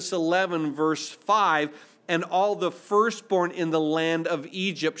Exodus 11, verse 5, and all the firstborn in the land of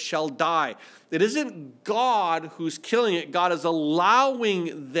Egypt shall die. It isn't God who's killing it. God is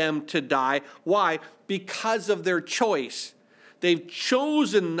allowing them to die. Why? Because of their choice. They've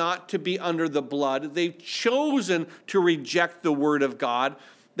chosen not to be under the blood. They've chosen to reject the word of God.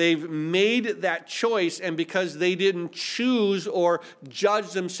 They've made that choice, and because they didn't choose or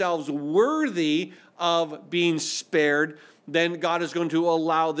judge themselves worthy of being spared, then God is going to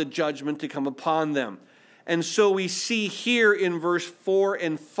allow the judgment to come upon them. And so we see here in verse 4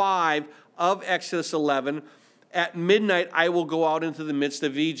 and 5 of Exodus 11, at midnight I will go out into the midst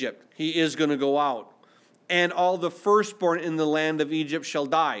of Egypt. He is going to go out. And all the firstborn in the land of Egypt shall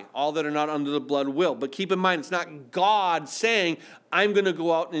die. All that are not under the blood will. But keep in mind, it's not God saying, I'm going to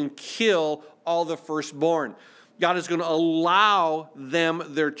go out and kill all the firstborn. God is going to allow them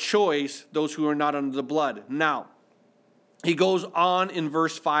their choice, those who are not under the blood. Now, he goes on in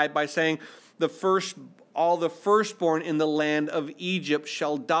verse 5 by saying, the first all the firstborn in the land of Egypt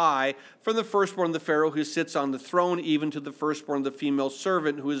shall die, from the firstborn of the Pharaoh who sits on the throne, even to the firstborn of the female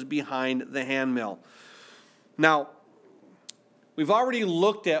servant who is behind the handmill. Now, we've already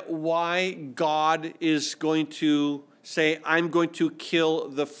looked at why God is going to say, I'm going to kill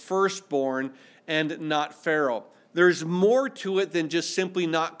the firstborn and not Pharaoh. There's more to it than just simply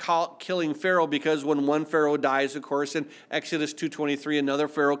not killing Pharaoh, because when one Pharaoh dies, of course, in Exodus 2:23, another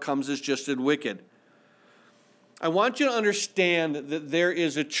Pharaoh comes as just as wicked. I want you to understand that there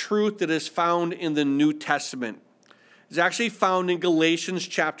is a truth that is found in the New Testament. It's actually found in Galatians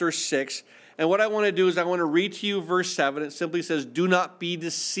chapter 6. And what I want to do is I want to read to you verse 7. It simply says, do not be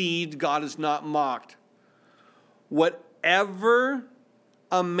deceived, God is not mocked. Whatever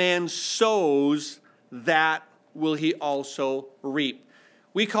a man sows, that will he also reap.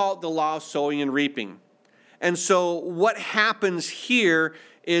 We call it the law of sowing and reaping. And so what happens here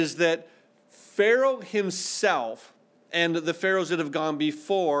is that Pharaoh himself and the pharaohs that have gone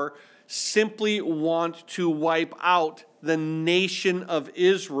before simply want to wipe out the nation of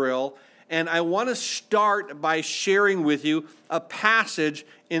Israel. And I want to start by sharing with you a passage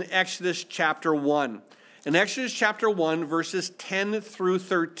in Exodus chapter 1. In Exodus chapter 1, verses 10 through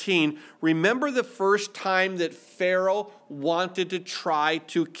 13, remember the first time that Pharaoh wanted to try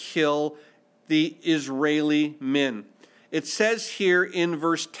to kill the Israeli men. It says here in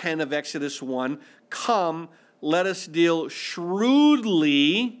verse 10 of Exodus 1, come, let us deal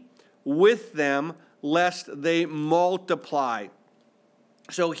shrewdly with them, lest they multiply.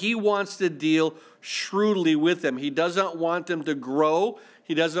 So he wants to deal shrewdly with them. He doesn't want them to grow.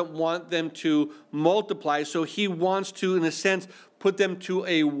 He doesn't want them to multiply. So he wants to, in a sense, put them to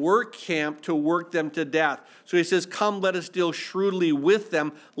a work camp to work them to death. So he says, come, let us deal shrewdly with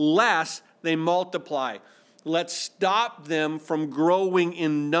them, lest they multiply. Let's stop them from growing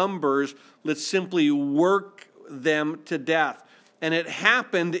in numbers. Let's simply work them to death. And it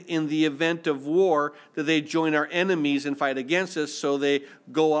happened in the event of war that they join our enemies and fight against us, so they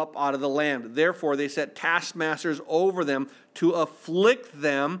go up out of the land. Therefore, they set taskmasters over them to afflict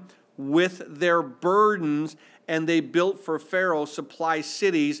them with their burdens, and they built for Pharaoh supply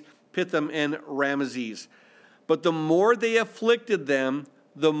cities, Pithom and Ramesses. But the more they afflicted them,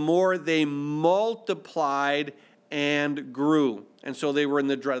 the more they multiplied and grew. And so they were in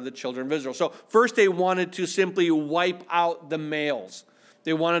the dread of the children of Israel. So first they wanted to simply wipe out the males.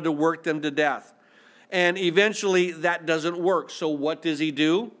 They wanted to work them to death. And eventually that doesn't work. So what does he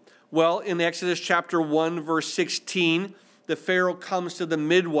do? Well, in Exodus chapter 1, verse 16, the Pharaoh comes to the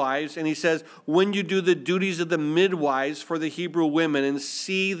midwives and he says, when you do the duties of the midwives for the Hebrew women and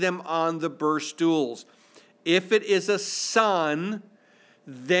see them on the birth stools, if it is a son,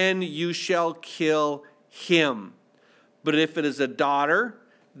 then you shall kill him. But if it is a daughter,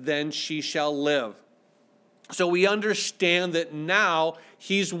 then she shall live. So we understand that now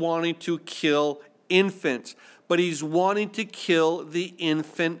he's wanting to kill infants, but he's wanting to kill the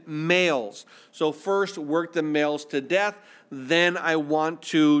infant males. So first work the males to death, then I want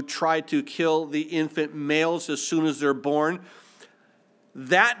to try to kill the infant males as soon as they're born.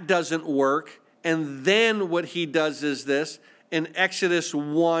 That doesn't work. And then what he does is this. In Exodus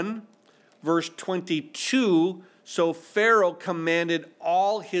 1, verse 22, so Pharaoh commanded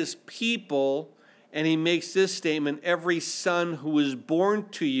all his people, and he makes this statement, every son who is born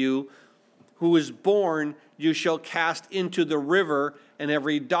to you, who is born, you shall cast into the river, and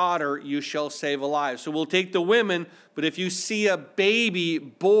every daughter you shall save alive. So we'll take the women, but if you see a baby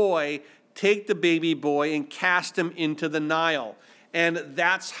boy, take the baby boy and cast him into the Nile. And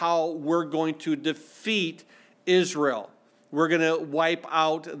that's how we're going to defeat Israel. We're going to wipe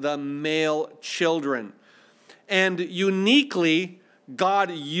out the male children. And uniquely,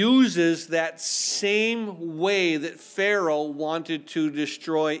 God uses that same way that Pharaoh wanted to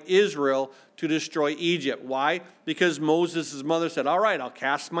destroy Israel to destroy Egypt. Why? Because Moses' mother said, all right, I'll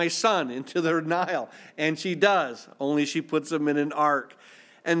cast my son into the Nile. And she does, only she puts him in an ark.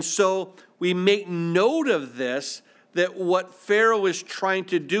 And so we make note of this, that what Pharaoh is trying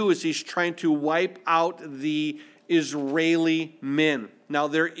to do is he's trying to wipe out the Israeli men. Now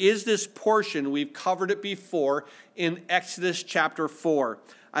there is this portion, we've covered it before, in Exodus chapter 4.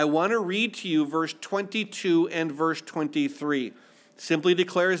 I want to read to you verse 22 and verse 23. Simply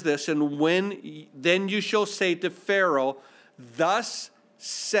declares this, and then you shall say to Pharaoh, thus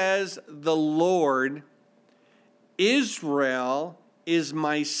says the Lord, Israel is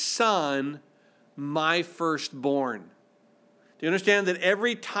my son, my firstborn. Do you understand that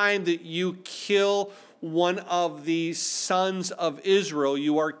every time that you kill one of the sons of Israel,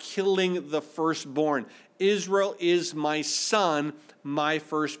 you are killing the firstborn. Israel is my son, my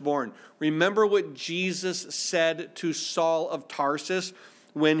firstborn. Remember what Jesus said to Saul of Tarsus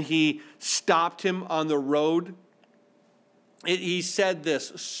when he stopped him on the road? He said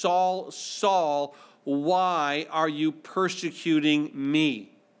this, Saul, Saul, why are you persecuting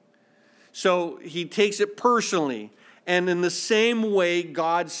me? So he takes it personally. And in the same way,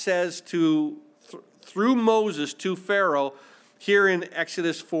 God says through Moses to Pharaoh, here in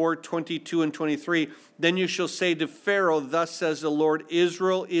Exodus 4:22 and 23, then you shall say to Pharaoh, thus says the Lord,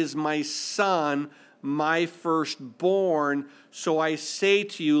 Israel is my son, my firstborn. So I say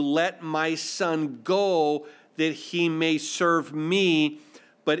to you, let my son go, that he may serve me.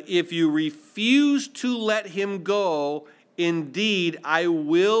 But if you refuse to let him go, indeed, I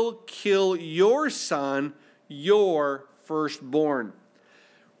will kill your son, your firstborn.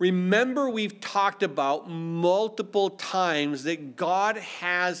 Remember, we've talked about multiple times that God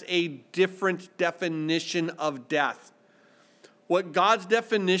has a different definition of death. What God's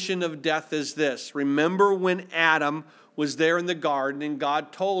definition of death is this. Remember when Adam was there in the garden and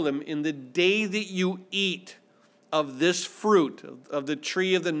God told him, in the day that you eat of this fruit, of the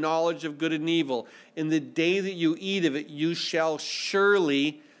tree of the knowledge of good and evil, in the day that you eat of it, you shall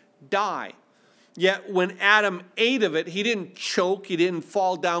surely die. Yet when Adam ate of it, he didn't choke, he didn't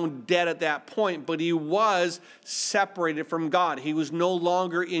fall down dead at that point, but he was separated from God. He was no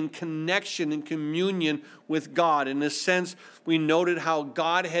longer in connection and communion with God. In a sense, we noted how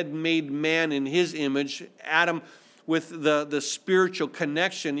God had made man in his image. Adam, with the spiritual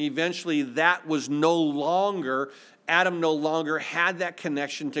connection, eventually that was no longer, Adam no longer had that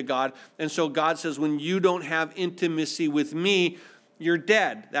connection to God. And so God says, when you don't have intimacy with me, you're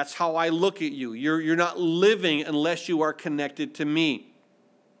dead. That's how I look at you. You're not living unless you are connected to me.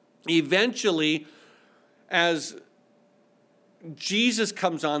 Eventually, as Jesus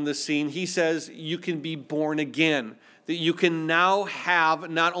comes on the scene, he says you can be born again. That you can now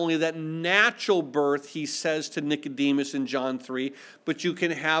have not only that natural birth, he says to Nicodemus in John 3, but you can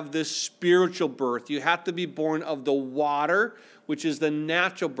have this spiritual birth. You have to be born of the water, which is the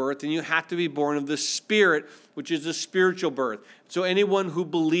natural birth, and you have to be born of the Spirit, which is the spiritual birth. So anyone who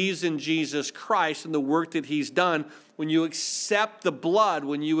believes in Jesus Christ and the work that he's done, when you accept the blood,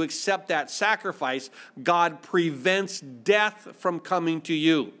 when you accept that sacrifice, God prevents death from coming to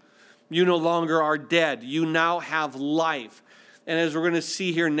you. You no longer are dead. You now have life. And as we're going to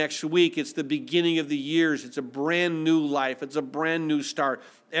see here next week, it's the beginning of the years. It's a brand new life. It's a brand new start.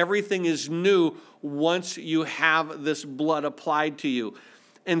 Everything is new once you have this blood applied to you.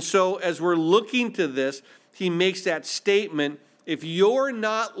 And so as we're looking to this, he makes that statement, if you're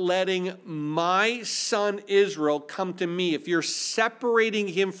not letting my son Israel come to me, if you're separating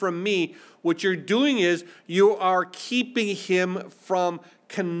him from me, what you're doing is you are keeping him from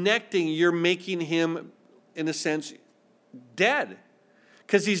connecting. You're making him, in a sense, dead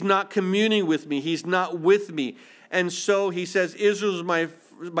because he's not communing with me. He's not with me. And so he says, Israel's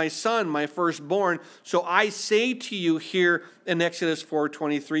my son, my firstborn. So I say to you here in Exodus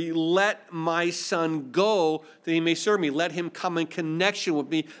 4:23, let my son go that he may serve me. Let him come in connection with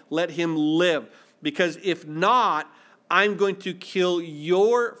me. Let him live. Because if not, I'm going to kill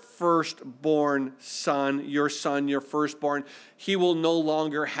your firstborn son, your firstborn. He will no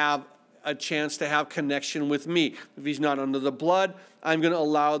longer have a chance to have connection with me. If he's not under the blood, I'm going to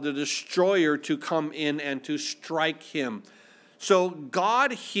allow the destroyer to come in and to strike him. So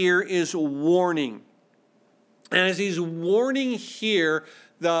God here is warning. And as he's warning here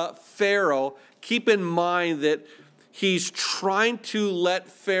the Pharaoh, keep in mind that he's trying to let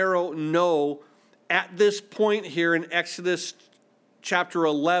Pharaoh know at this point here in Exodus chapter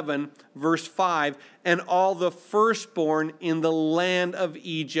 11, verse 5, and all the firstborn in the land of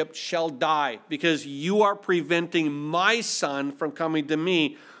Egypt shall die, because you are preventing my son from coming to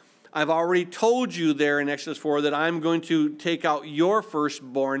me. I've already told you there in Exodus 4 that I'm going to take out your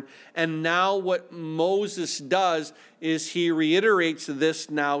firstborn. And now what Moses does is he reiterates this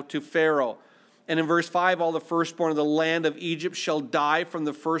now to Pharaoh. And in verse 5, all the firstborn of the land of Egypt shall die, from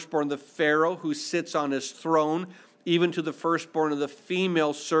the firstborn of the Pharaoh who sits on his throne, even to the firstborn of the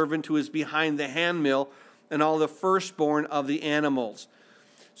female servant who is behind the handmill, and all the firstborn of the animals.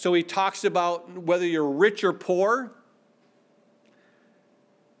 So he talks about whether you're rich or poor,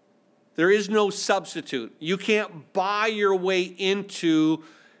 there is no substitute. You can't buy your way into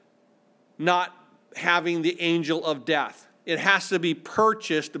not having the angel of death. It has to be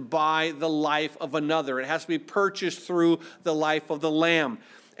purchased by the life of another. It has to be purchased through the life of the Lamb.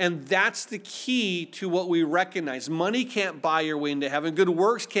 And that's the key to what we recognize. Money can't buy your way into heaven. Good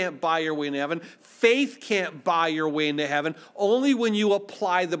works can't buy your way into heaven. Faith can't buy your way into heaven. Only when you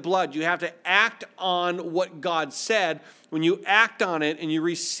apply the blood. You have to act on what God said. When you act on it and you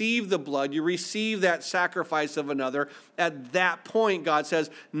receive the blood, you receive that sacrifice of another, at that point, God says,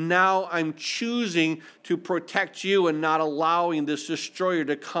 now I'm choosing to protect you and not allowing this destroyer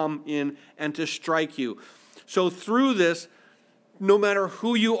to come in and to strike you. So through this, no matter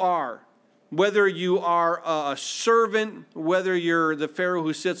who you are, whether you are a servant, whether you're the Pharaoh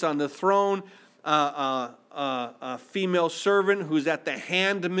who sits on the throne, a female servant who's at the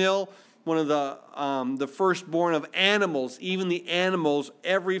hand mill, one of the firstborn of animals, even the animals,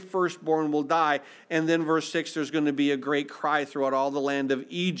 every firstborn will die. And then verse 6, there's going to be a great cry throughout all the land of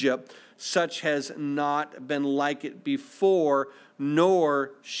Egypt. Such has not been like it before,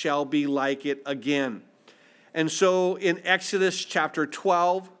 nor shall be like it again. And so in Exodus chapter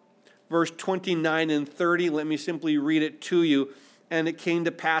 12, verse 29 and 30, let me simply read it to you. And it came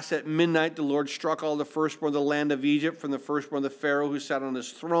to pass at midnight, the Lord struck all the firstborn of the land of Egypt, from the firstborn of the Pharaoh who sat on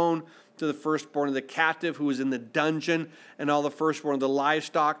his throne to the firstborn of the captive who was in the dungeon, and all the firstborn of the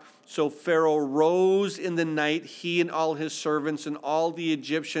livestock. So Pharaoh rose in the night, he and all his servants and all the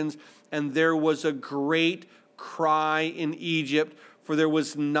Egyptians, and there was a great cry in Egypt, for there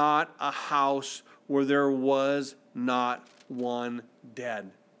was not a house where there was not one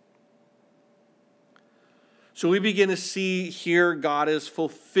dead. So we begin to see here God is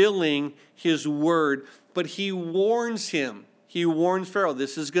fulfilling his word, but he warns him. He warns Pharaoh,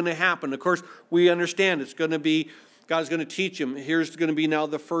 this is going to happen. Of course, we understand it's going to be, God's going to teach him. Here's going to be now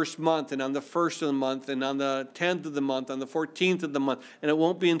the first month, and on the first of the month, and on the 10th of the month, on the 14th of the month. And it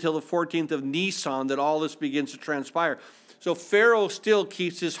won't be until the 14th of Nisan that all this begins to transpire. So Pharaoh still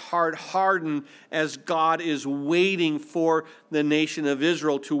keeps his heart hardened as God is waiting for the nation of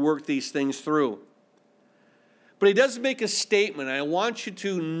Israel to work these things through. But he does make a statement. I want you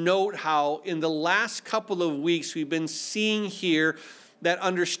to note how in the last couple of weeks we've been seeing here that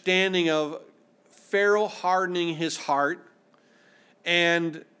understanding of Pharaoh hardening his heart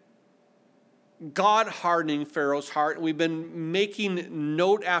and God hardening Pharaoh's heart. We've been making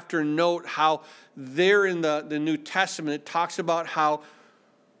note after note how there in the New Testament it talks about how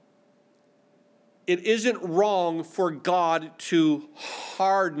it isn't wrong for God to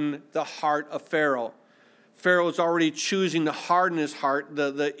harden the heart of Pharaoh. Pharaoh is already choosing to harden his heart.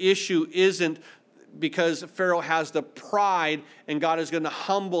 The issue isn't because Pharaoh has the pride and God is going to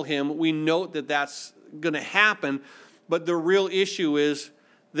humble him. We note that that's going to happen. But the real issue is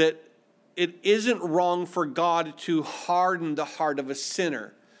that it isn't wrong for God to harden the heart of a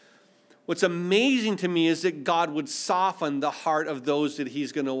sinner. What's amazing to me is that God would soften the heart of those that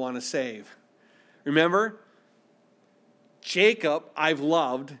he's going to want to save. Remember? Jacob I've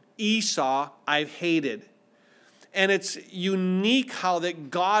loved, Esau I've hated. And it's unique how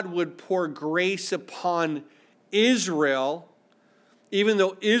that God would pour grace upon Israel, even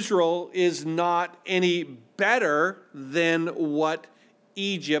though Israel is not any better than what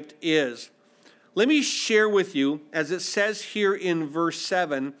Egypt is. Let me share with you, as it says here in verse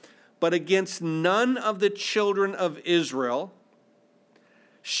 7, but against none of the children of Israel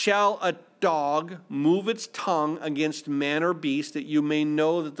shall a dog move its tongue against man or beast, that you may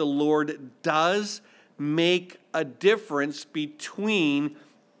know that the Lord does make a difference between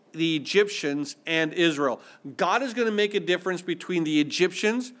the Egyptians and Israel. God is going to make a difference between the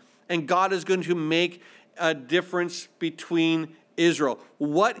Egyptians, and God is going to make a difference between Israel.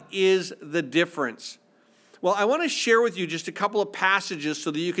 What is the difference? Well, I want to share with you just a couple of passages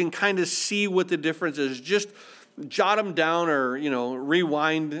so that you can kind of see what the difference is. Just jot them down or,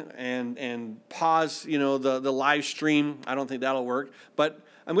 rewind and pause, the live stream. I don't think that'll work. But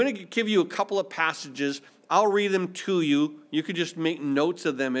I'm going to give you a couple of passages. I'll read them to you. You could just make notes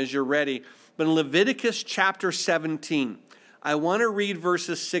of them as you're ready. But in Leviticus chapter 17, I want to read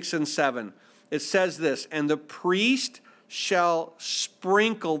verses 6 and 7. It says this, and the priest shall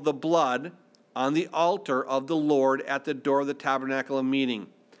sprinkle the blood on the altar of the Lord at the door of the tabernacle of meeting,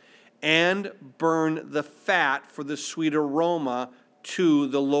 and burn the fat for the sweet aroma to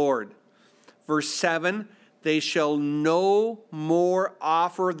the Lord. Verse 7, they shall no more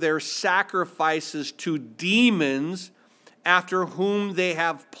offer their sacrifices to demons after whom they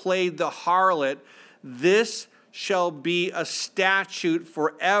have played the harlot. This shall be a statute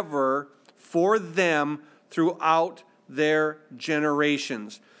forever for them throughout their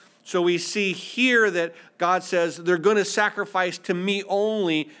generations. So we see here that God says they're going to sacrifice to me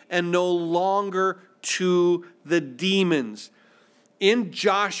only and no longer to the demons. In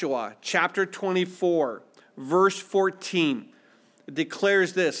Joshua chapter 24, verse 14, it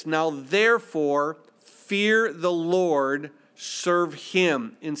declares this: now therefore, fear the Lord, serve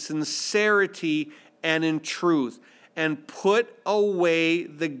him in sincerity and in truth, and put away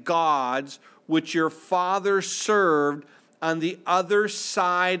the gods which your fathers served on the other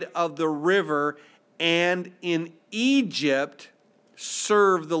side of the river, and in Egypt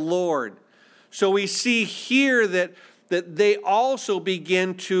serve the Lord. So we see here that they also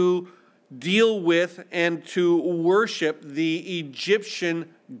begin to deal with and to worship the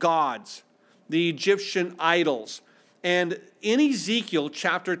Egyptian gods, the Egyptian idols. And in Ezekiel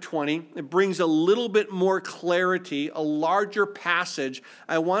chapter 20, it brings a little bit more clarity, a larger passage.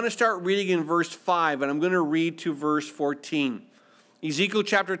 I want to start reading in verse 5, and I'm going to read to verse 14. Ezekiel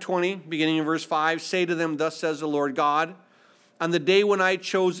chapter 20, beginning in verse 5, say to them, thus says the Lord God, on the day when I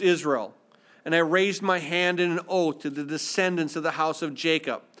chose Israel, and I raised my hand in an oath to the descendants of the house of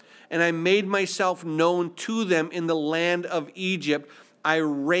Jacob, and I made myself known to them in the land of Egypt, I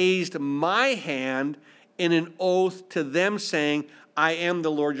raised my hand in an oath to them, saying, I am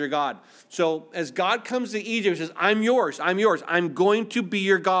the Lord your God. So as God comes to Egypt, he says, I'm yours, I'm going to be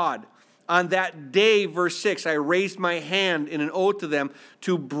your God. On that day, verse 6, I raised my hand in an oath to them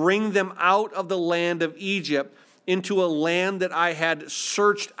to bring them out of the land of Egypt into a land that I had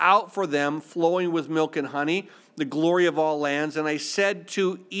searched out for them, flowing with milk and honey, the glory of all lands. And I said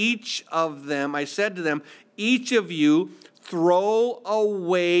to them, each of you throw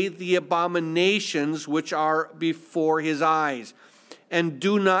away the abominations which are before his eyes, and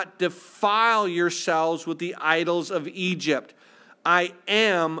do not defile yourselves with the idols of Egypt. I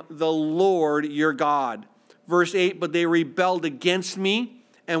am the Lord your God. Verse 8, but they rebelled against me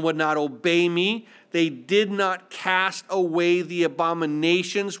and would not obey me. They did not cast away the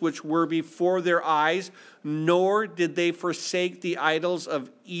abominations which were before their eyes, nor did they forsake the idols of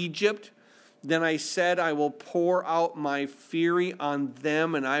Egypt. Then I said, I will pour out my fury on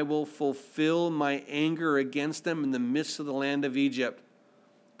them, and I will fulfill my anger against them in the midst of the land of Egypt.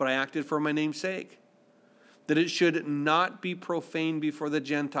 But I acted for my name's sake, that it should not be profaned before the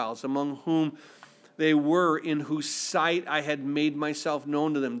Gentiles, among whom they were, in whose sight I had made myself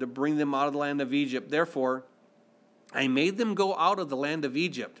known to them, to bring them out of the land of Egypt. Therefore, I made them go out of the land of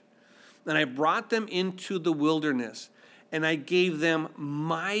Egypt, and I brought them into the wilderness, and I gave them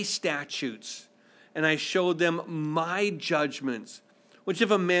my statutes, and I showed them my judgments, which if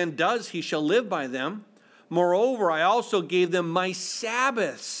a man does, he shall live by them. Moreover, I also gave them my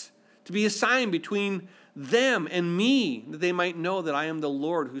Sabbaths to be a sign between them and me, that they might know that I am the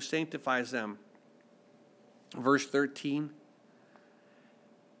Lord who sanctifies them. Verse 13,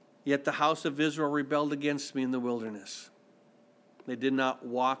 yet the house of Israel rebelled against me in the wilderness. They did not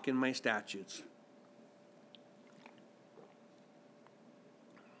walk in my statutes.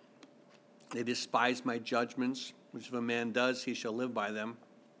 They despised my judgments, which if a man does, he shall live by them.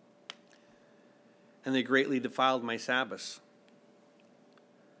 And they greatly defiled my Sabbaths.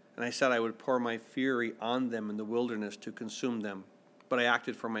 And I said I would pour my fury on them in the wilderness to consume them. But I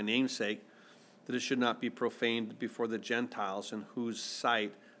acted for my name's sake, that it should not be profaned before the Gentiles, in whose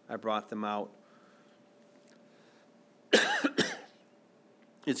sight I brought them out.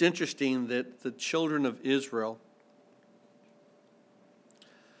 It's interesting that the children of Israel,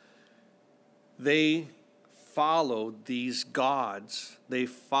 they followed these gods. They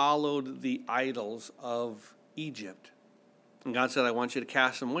followed the idols of Egypt. And God said, I want you to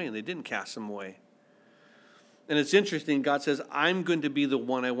cast them away. And they didn't cast them away. And it's interesting. God says, I'm going to be the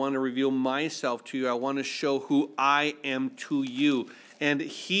one. I want to reveal myself to you. I want to show who I am to you. And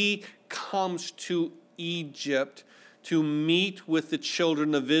he comes to Egypt to meet with the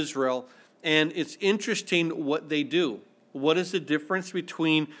children of Israel. And it's interesting what they do. What is the difference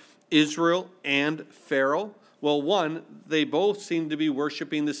between Israel and Pharaoh? Well, one, they both seem to be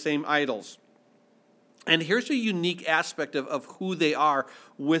worshiping the same idols. And here's a unique aspect of who they are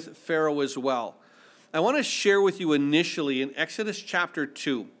with Pharaoh as well. I want to share with you initially in Exodus chapter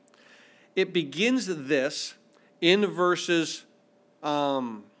 2. It begins this in verses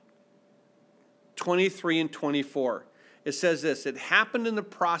 23 and 24. It says this, it happened in the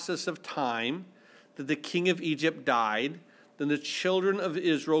process of time that the king of Egypt died. Then the children of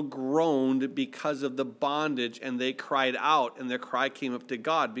Israel groaned because of the bondage, and they cried out, and their cry came up to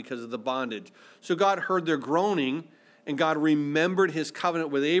God because of the bondage. So God heard their groaning, and God remembered his covenant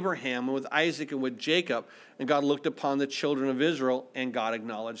with Abraham and with Isaac and with Jacob, and God looked upon the children of Israel, and God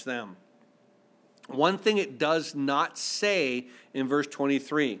acknowledged them. One thing it does not say in verse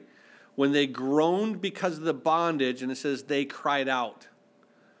 23, when they groaned because of the bondage, and it says they cried out.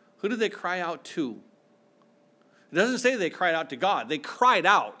 Who did they cry out to? It doesn't say they cried out to God. They cried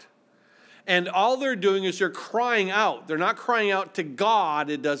out. And all they're doing is they're crying out. They're not crying out to God,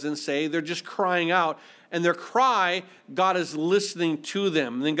 it doesn't say. They're just crying out. And their cry, God is listening to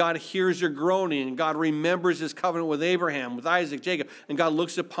them. And then God hears their groaning. And God remembers his covenant with Abraham, with Isaac, Jacob. And God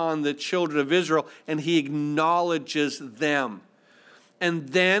looks upon the children of Israel and he acknowledges them. And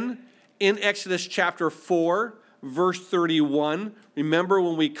then in Exodus chapter 4, verse 31, remember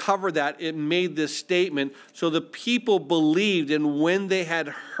when we covered that, it made this statement. So the people believed, and when they had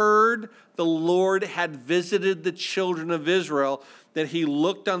heard the Lord had visited the children of Israel, that he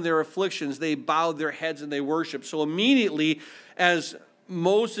looked on their afflictions, they bowed their heads and they worshiped. So immediately, as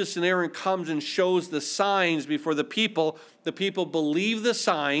Moses and Aaron comes and shows the signs before the people believe the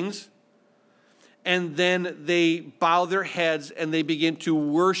signs, and then they bow their heads and they begin to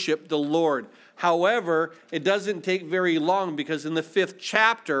worship the Lord. However, it doesn't take very long, because in the 5th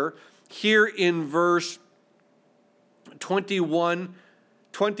chapter, here in verse 20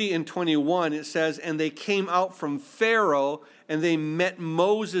 and 21, it says, and they came out from Pharaoh, and they met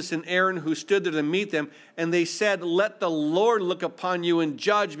Moses and Aaron, who stood there to meet them. And they said, let the Lord look upon you and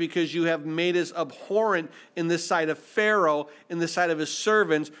judge, because you have made us abhorrent in the sight of Pharaoh, in the sight of his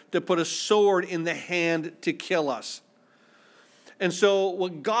servants, to put a sword in the hand to kill us. And so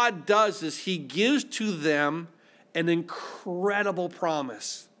what God does is he gives to them an incredible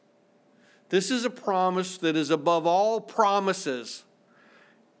promise. This is a promise that is above all promises.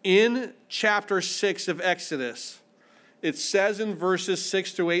 In chapter 6 of Exodus, it says in verses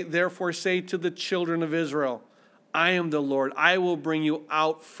 6 through 8, therefore say to the children of Israel, I am the Lord. I will bring you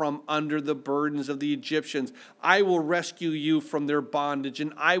out from under the burdens of the Egyptians. I will rescue you from their bondage,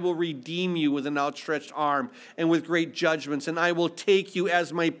 and I will redeem you with an outstretched arm and with great judgments, and I will take you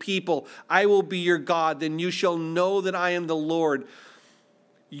as my people. I will be your God. Then you shall know that I am the Lord,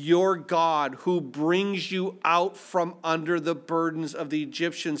 your God, who brings you out from under the burdens of the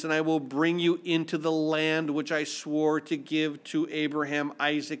Egyptians, and I will bring you into the land which I swore to give to Abraham,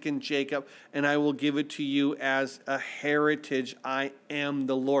 Isaac, and Jacob, and I will give it to you as a heritage. I am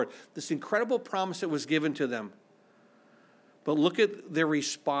the Lord. This incredible promise that was given to them. But look at their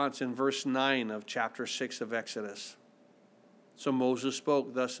response in verse 9 of chapter 6 of Exodus. So Moses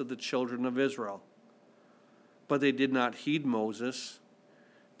spoke thus to the children of Israel, but they did not heed Moses,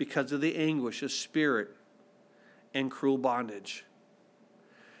 because of the anguish of spirit and cruel bondage.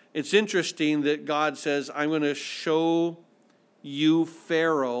 It's interesting that God says, I'm going to show you,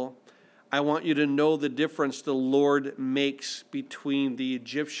 Pharaoh. I want you to know the difference the Lord makes between the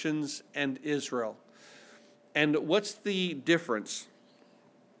Egyptians and Israel. And what's the difference?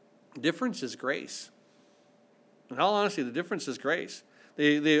 The difference is grace. In all honesty, the difference is grace.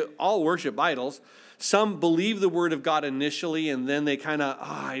 They all worship idols. Some believe the word of God initially, and then they kind of,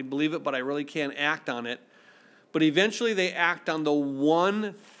 I believe it, but I really can't act on it. But eventually they act on the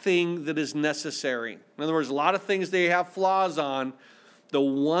one thing that is necessary. In other words, a lot of things they have flaws on. The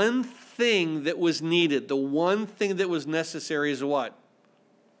one thing that was needed, the one thing that was necessary is what?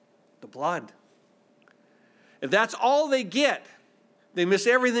 The blood. If that's all they get, they miss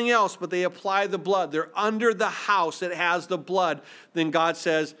everything else, but they apply the blood. They're under the house that has the blood. Then God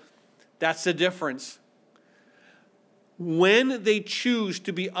says, that's the difference. When they choose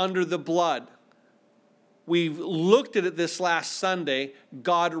to be under the blood, we've looked at it this last Sunday.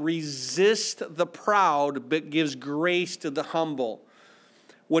 God resists the proud, but gives grace to the humble.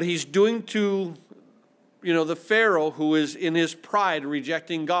 What he's doing to the Pharaoh who is in his pride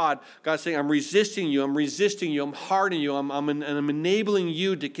rejecting God, God's saying, I'm resisting you, I'm hardening you, I'm enabling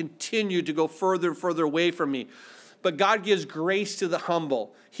you to continue to go further and further away from me. But God gives grace to the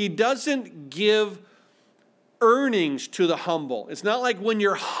humble. He doesn't give earnings to the humble. It's not like when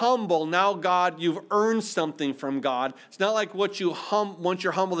you're humble, now God, you've earned something from God. It's not like once you're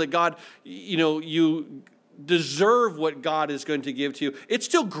humble that God, you deserve what God is going to give to you. It's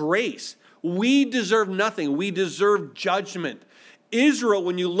still grace. We deserve nothing. We deserve judgment. Israel,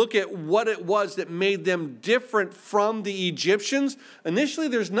 when you look at what it was that made them different from the Egyptians, initially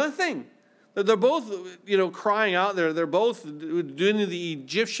there's nothing. They're both, crying out. They're both doing the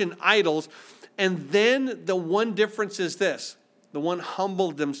Egyptian idols. And then the one difference is this. The one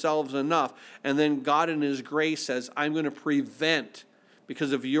humbled themselves enough. And then God in his grace says, I'm going to prevent,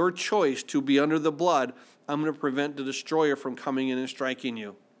 because of your choice to be under the blood, I'm going to prevent the destroyer from coming in and striking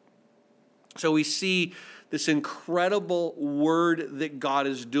you. So we see this incredible word that God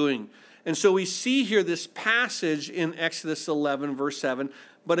is doing. And so we see here this passage in Exodus 11, verse 7,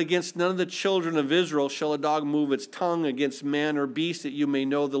 but against none of the children of Israel shall a dog move its tongue, against man or beast, that you may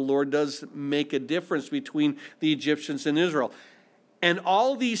know the Lord does make a difference between the Egyptians and Israel. And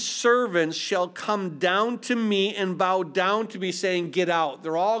all these servants shall come down to me and bow down to me, saying, get out.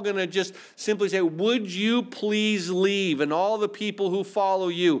 They're all going to just simply say, would you please leave? And all the people who follow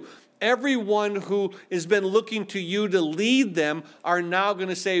you, everyone who has been looking to you to lead them, are now going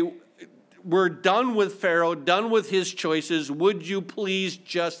to say, we're done with Pharaoh, done with his choices. Would you please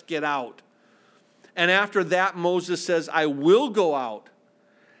just get out? And after that, Moses says, I will go out.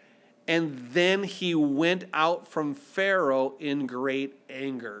 And then he went out from Pharaoh in great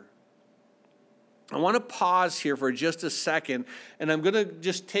anger. I want to pause here for just a second, and I'm going to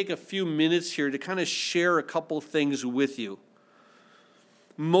just take a few minutes here to kind of share a couple things with you.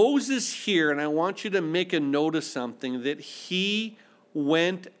 Moses here, and I want you to make a note of something, that he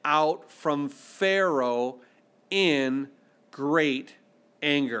went out from Pharaoh in great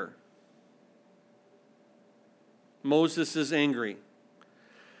anger. Moses is angry.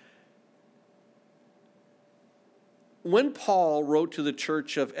 When Paul wrote to the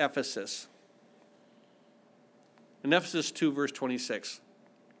church of Ephesus, in Ephesus 2, verse 26,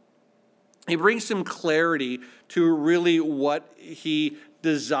 he brings some clarity to really what he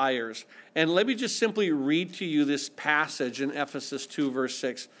desires. And let me just simply read to you this passage in Ephesus 2, verse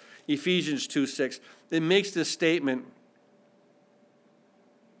 6, Ephesians 2, 6. It makes this statement.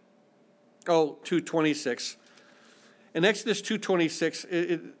 2:26. In Exodus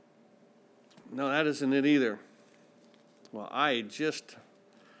 2:26, no, that isn't it either. Well, is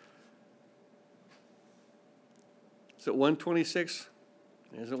it 126?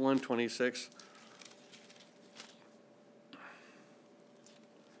 Is it 126?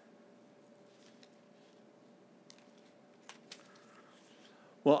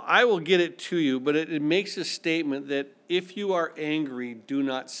 Well, I will get it to you, but it makes a statement that if you are angry, do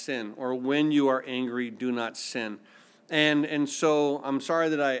not sin, or when you are angry, do not sin. And so I'm sorry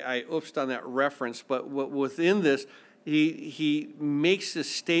that I oopsed on that reference, but within this, he makes a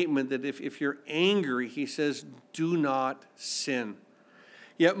statement that if you're angry, he says, do not sin.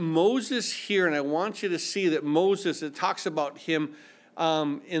 Yet Moses here, and I want you to see that Moses, it talks about him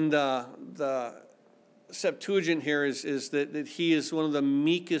in the Septuagint here is that he is one of the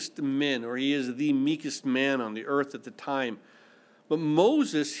meekest men, or he is the meekest man on the earth at the time. But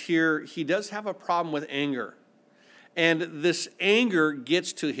Moses here, he does have a problem with anger. And this anger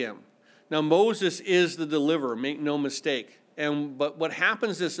gets to him. Now, Moses is the deliverer, make no mistake. But what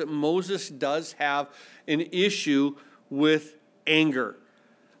happens is that Moses does have an issue with anger.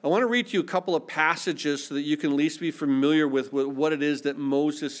 I want to read to you a couple of passages so that you can at least be familiar with what it is that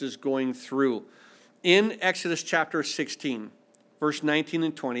Moses is going through. In Exodus chapter 16, verse 19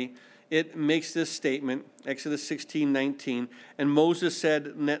 and 20, it makes this statement, Exodus 16:19, and Moses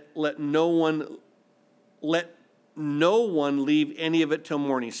said, let no one leave any of it till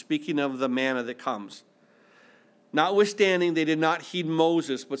morning, speaking of the manna that comes. Notwithstanding, they did not heed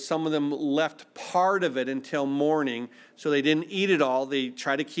Moses, but some of them left part of it until morning, so they didn't eat it all. They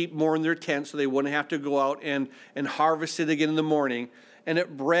tried to keep more in their tent so they wouldn't have to go out and harvest it again in the morning. And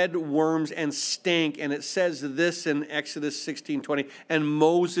it bred worms and stank. And it says this in Exodus 16:20, and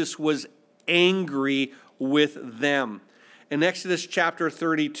Moses was angry with them. In Exodus chapter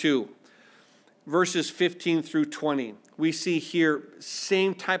 32, verses 15 through 20, we see here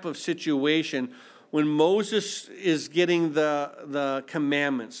same type of situation. When Moses is getting the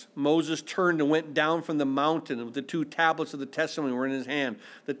commandments, Moses turned and went down from the mountain with the 2 tablets of the testimony were in his hand.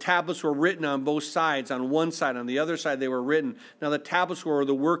 The tablets were written on both sides. On one side, on the other side, they were written. Now the tablets were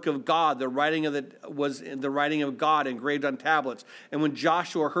the work of God. The writing was the writing of God engraved on tablets. And when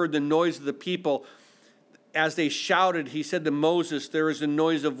Joshua heard the noise of the people, as they shouted, he said to Moses, there is a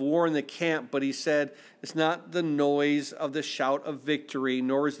noise of war in the camp. But he said, it's not the noise of the shout of victory,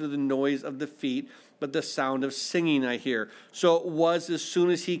 nor is it the noise of defeat, but the sound of singing I hear. So it was as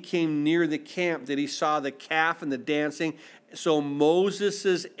soon as he came near the camp that he saw the calf and the dancing. So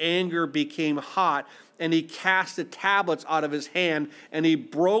Moses' anger became hot, and he cast the tablets out of his hand, and he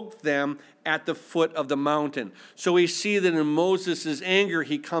broke them at the foot of the mountain. So we see that in Moses' anger,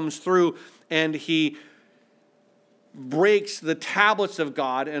 he comes through and he breaks the tablets of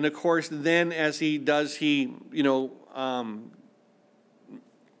God, and of course then as he does, he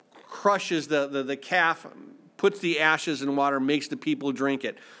crushes the calf, puts the ashes in water, makes the people drink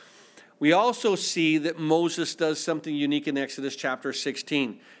it. We also see that Moses does something unique in Exodus chapter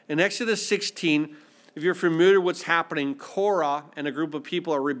 16. In Exodus 16, if you're familiar with what's happening, Korah and a group of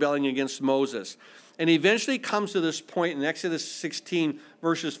people are rebelling against Moses. And he eventually comes to this point in Exodus 16,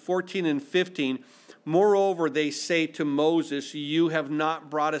 verses 14 and 15. Moreover, they say to Moses, you have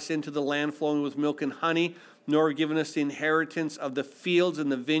not brought us into the land flowing with milk and honey, nor given us the inheritance of the fields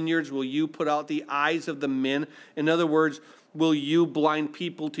and the vineyards. Will you put out the eyes of the men? In other words, will you blind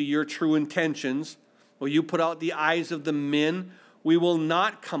people to your true intentions? Will you put out the eyes of the men? We will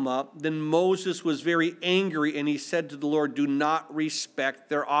not come up. Then Moses was very angry, and he said to the Lord, do not respect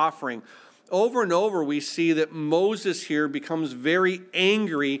their offering. Over and over, we see that Moses here becomes very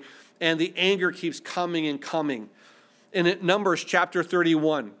angry, and the anger keeps coming and coming. In Numbers chapter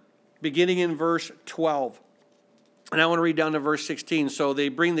 31, beginning in verse 12. And I want to read down to verse 16. So they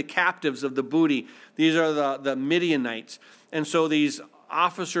bring the captives of the booty. These are the Midianites. And so these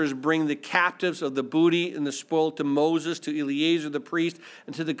officers bring the captives of the booty and the spoil to Moses, to Eleazar the priest,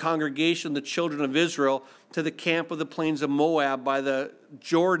 and to the congregation, the children of Israel, to the camp of the plains of Moab by the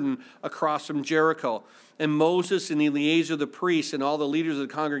Jordan across from Jericho. And Moses and Eleazar the priest and all the leaders of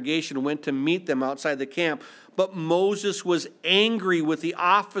the congregation went to meet them outside the camp. But Moses was angry with the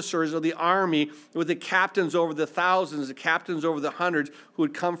officers of the army, with the captains over the thousands, the captains over the hundreds who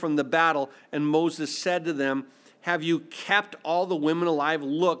had come from the battle. And Moses said to them, have you kept all the women alive?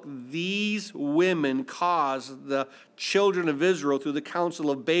 Look, these women caused the children of Israel through the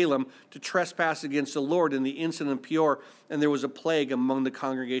counsel of Balaam to trespass against the Lord in the innocent and pure, and there was a plague among the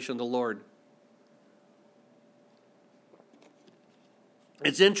congregation of the Lord.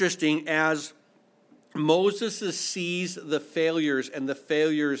 It's interesting, as Moses sees the failures and the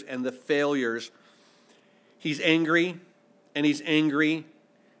failures and the failures, he's angry, and he's angry,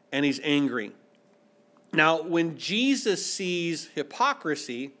 and he's angry. Now, when Jesus sees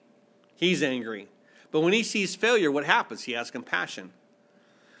hypocrisy, he's angry. But when he sees failure, what happens? He has compassion.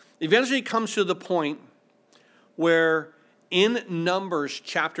 Eventually, it comes to the point where in Numbers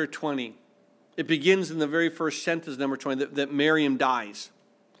chapter 20, it begins in the very first sentence, number 20, that Miriam dies.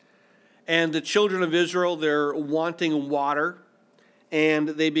 And the children of Israel, they're wanting water, and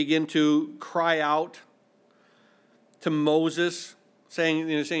they begin to cry out to Moses,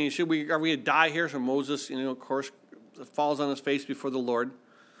 saying, are we going to die here? So Moses, of course, falls on his face before the Lord.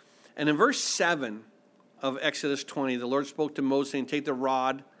 And in verse 7 of Exodus 20, the Lord spoke to Moses, saying, take the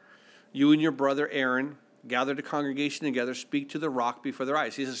rod, you and your brother Aaron, gather the congregation together, speak to the rock before their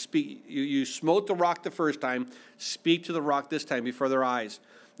eyes. He says, speak. You smote the rock the first time, speak to the rock this time before their eyes.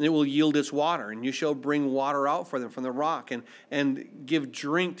 And it will yield its water, and you shall bring water out for them from the rock, and give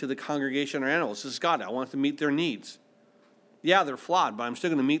drink to the congregation or animals. This is God. I want to meet their needs. Yeah, they're flawed, but I'm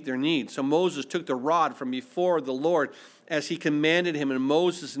still going to meet their needs. So Moses took the rod from before the Lord as he commanded him, and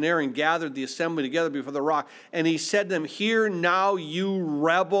Moses and Aaron gathered the assembly together before the rock. And he said to them, hear now, you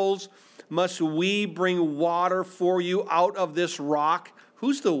rebels, must we bring water for you out of this rock?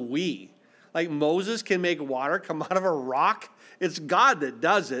 Who's the we? Like Moses can make water come out of a rock? It's God that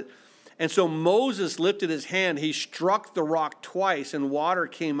does it. And so Moses lifted his hand, he struck the rock twice, and water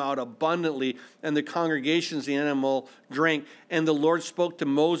came out abundantly, and the congregations, the animal, drank. And the Lord spoke to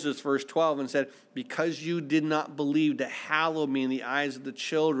Moses, verse 12, and said, because you did not believe to hallow me in the eyes of the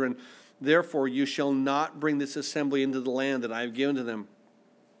children, therefore you shall not bring this assembly into the land that I have given to them.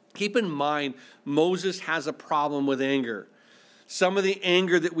 Keep in mind, Moses has a problem with anger. Some of the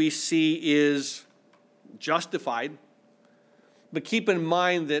anger that we see is justified. But keep in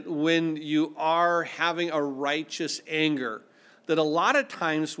mind that when you are having a righteous anger, that a lot of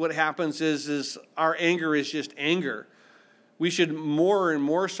times what happens is our anger is just anger. We should more and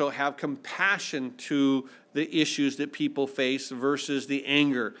more so have compassion to the issues that people face versus the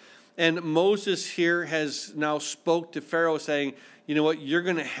anger. And Moses here has now spoke to Pharaoh saying, you know what, you're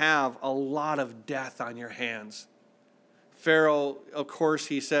going to have a lot of death on your hands. Pharaoh, of course,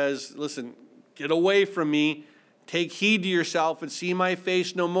 he says, listen, get away from me. Take heed to yourself and see my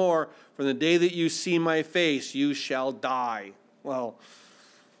face no more. From the day that you see my face, you shall die. Well,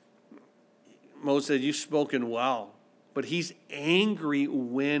 Moses said, you've spoken well. But he's angry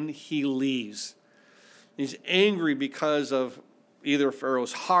when he leaves. He's angry because of either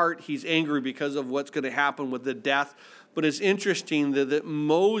Pharaoh's heart. He's angry because of what's going to happen with the death. But it's interesting that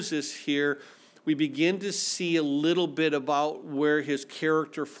Moses here, we begin to see a little bit about where his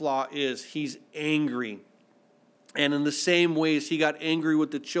character flaw is. He's angry. And in the same way as he got angry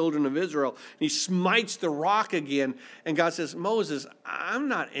with the children of Israel, he smites the rock again. And God says, Moses, I'm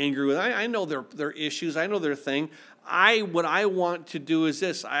not angry with them. I know their issues. I know their thing. What I want to do is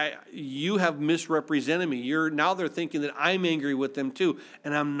this. You have misrepresented me. Now they're thinking that I'm angry with them too,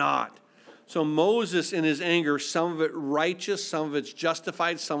 and I'm not. So Moses in his anger, some of it righteous, some of it's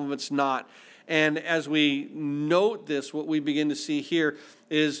justified, some of it's not. And as we note this, what we begin to see here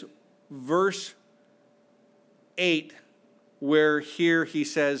is verse 8, where here he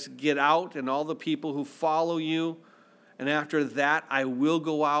says, get out and all the people who follow you. And after that, I will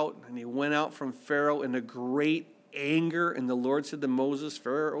go out. And he went out from Pharaoh in a great anger. And the Lord said to Moses,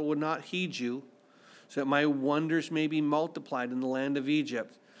 Pharaoh would not heed you. so that my wonders may be multiplied in the land of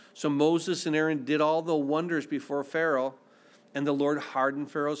Egypt. So Moses and Aaron did all the wonders before Pharaoh, and the Lord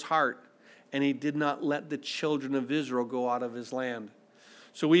hardened Pharaoh's heart, and he did not let the children of Israel go out of his land.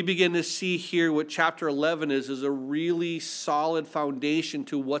 So we begin to see here what chapter 11 is a really solid foundation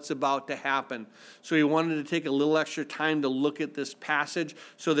to what's about to happen. So we wanted to take a little extra time to look at this passage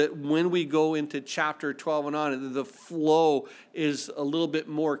so that when we go into chapter 12 and on, the flow is a little bit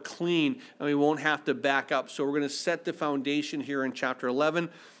more clean and we won't have to back up. So we're going to set the foundation here in chapter 11,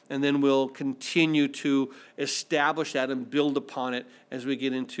 and then we'll continue to establish that and build upon it as we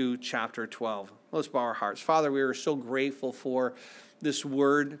get into chapter 12. Let's bow our hearts. Father, we are so grateful for this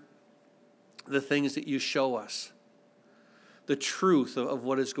word, the things that you show us, the truth of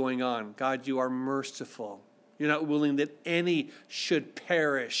what is going on. God, you are merciful. You're not willing that any should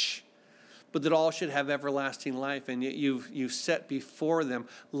perish, but that all should have everlasting life. And yet you've set before them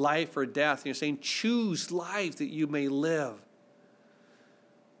life or death. And you're saying, choose life that you may live.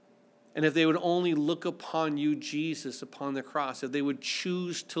 And if they would only look upon you, Jesus, upon the cross, if they would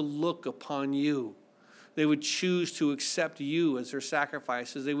choose to look upon you, they would choose to accept you as their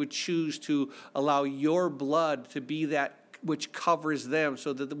sacrifices. They would choose to allow your blood to be that which covers them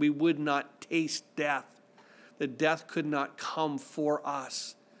so that we would not taste death, that death could not come for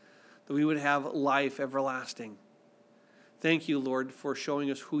us, that we would have life everlasting. Thank you, Lord, for showing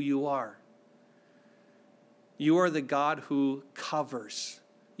us who you are. You are the God who covers.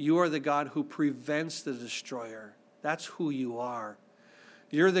 You are the God who prevents the destroyer. That's who you are.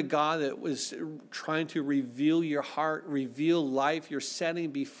 You're the God that was trying to reveal your heart, reveal life. You're setting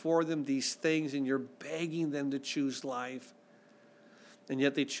before them these things, and you're begging them to choose life. And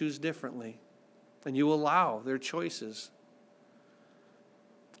yet they choose differently. And you allow their choices.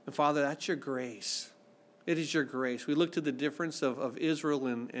 And Father, that's your grace. It is your grace. We look to the difference of Israel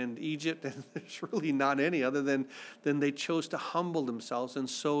and Egypt, and there's really not any other than they chose to humble themselves, and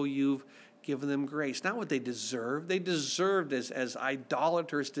so you've given them grace. Not what they deserved. They deserved as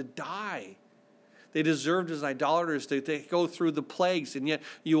idolaters to die. They deserved as idolaters to go through the plagues, and yet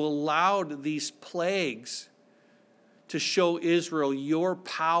you allowed these plagues to show Israel your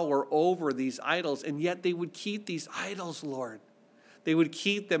power over these idols, and yet they would keep these idols, Lord. They would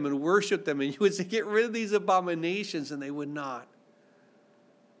keep them and worship them, and you would say, get rid of these abominations, and they would not.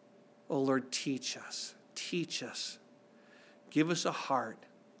 Oh, Lord, teach us. Teach us. Give us a heart.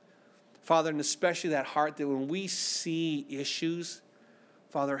 Father, and especially that heart that when we see issues,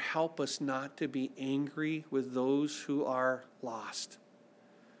 Father, help us not to be angry with those who are lost,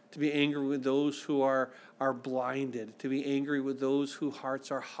 to be angry with those who are blinded, to be angry with those whose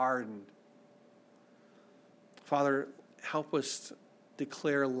hearts are hardened. Father, help us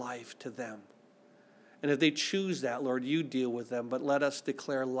declare life to them. And if they choose that, Lord, you deal with them, but let us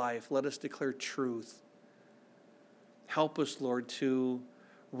declare life. Let us declare truth. Help us, Lord, to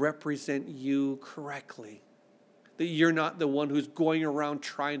represent you correctly. That you're not the one who's going around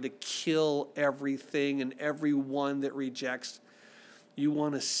trying to kill everything and everyone that rejects. You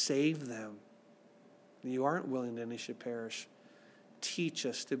want to save them. You aren't willing that any should perish. Teach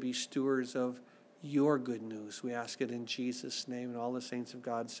us to be stewards of your good news. We ask it in Jesus' name, and all the saints of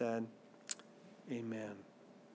God said, amen.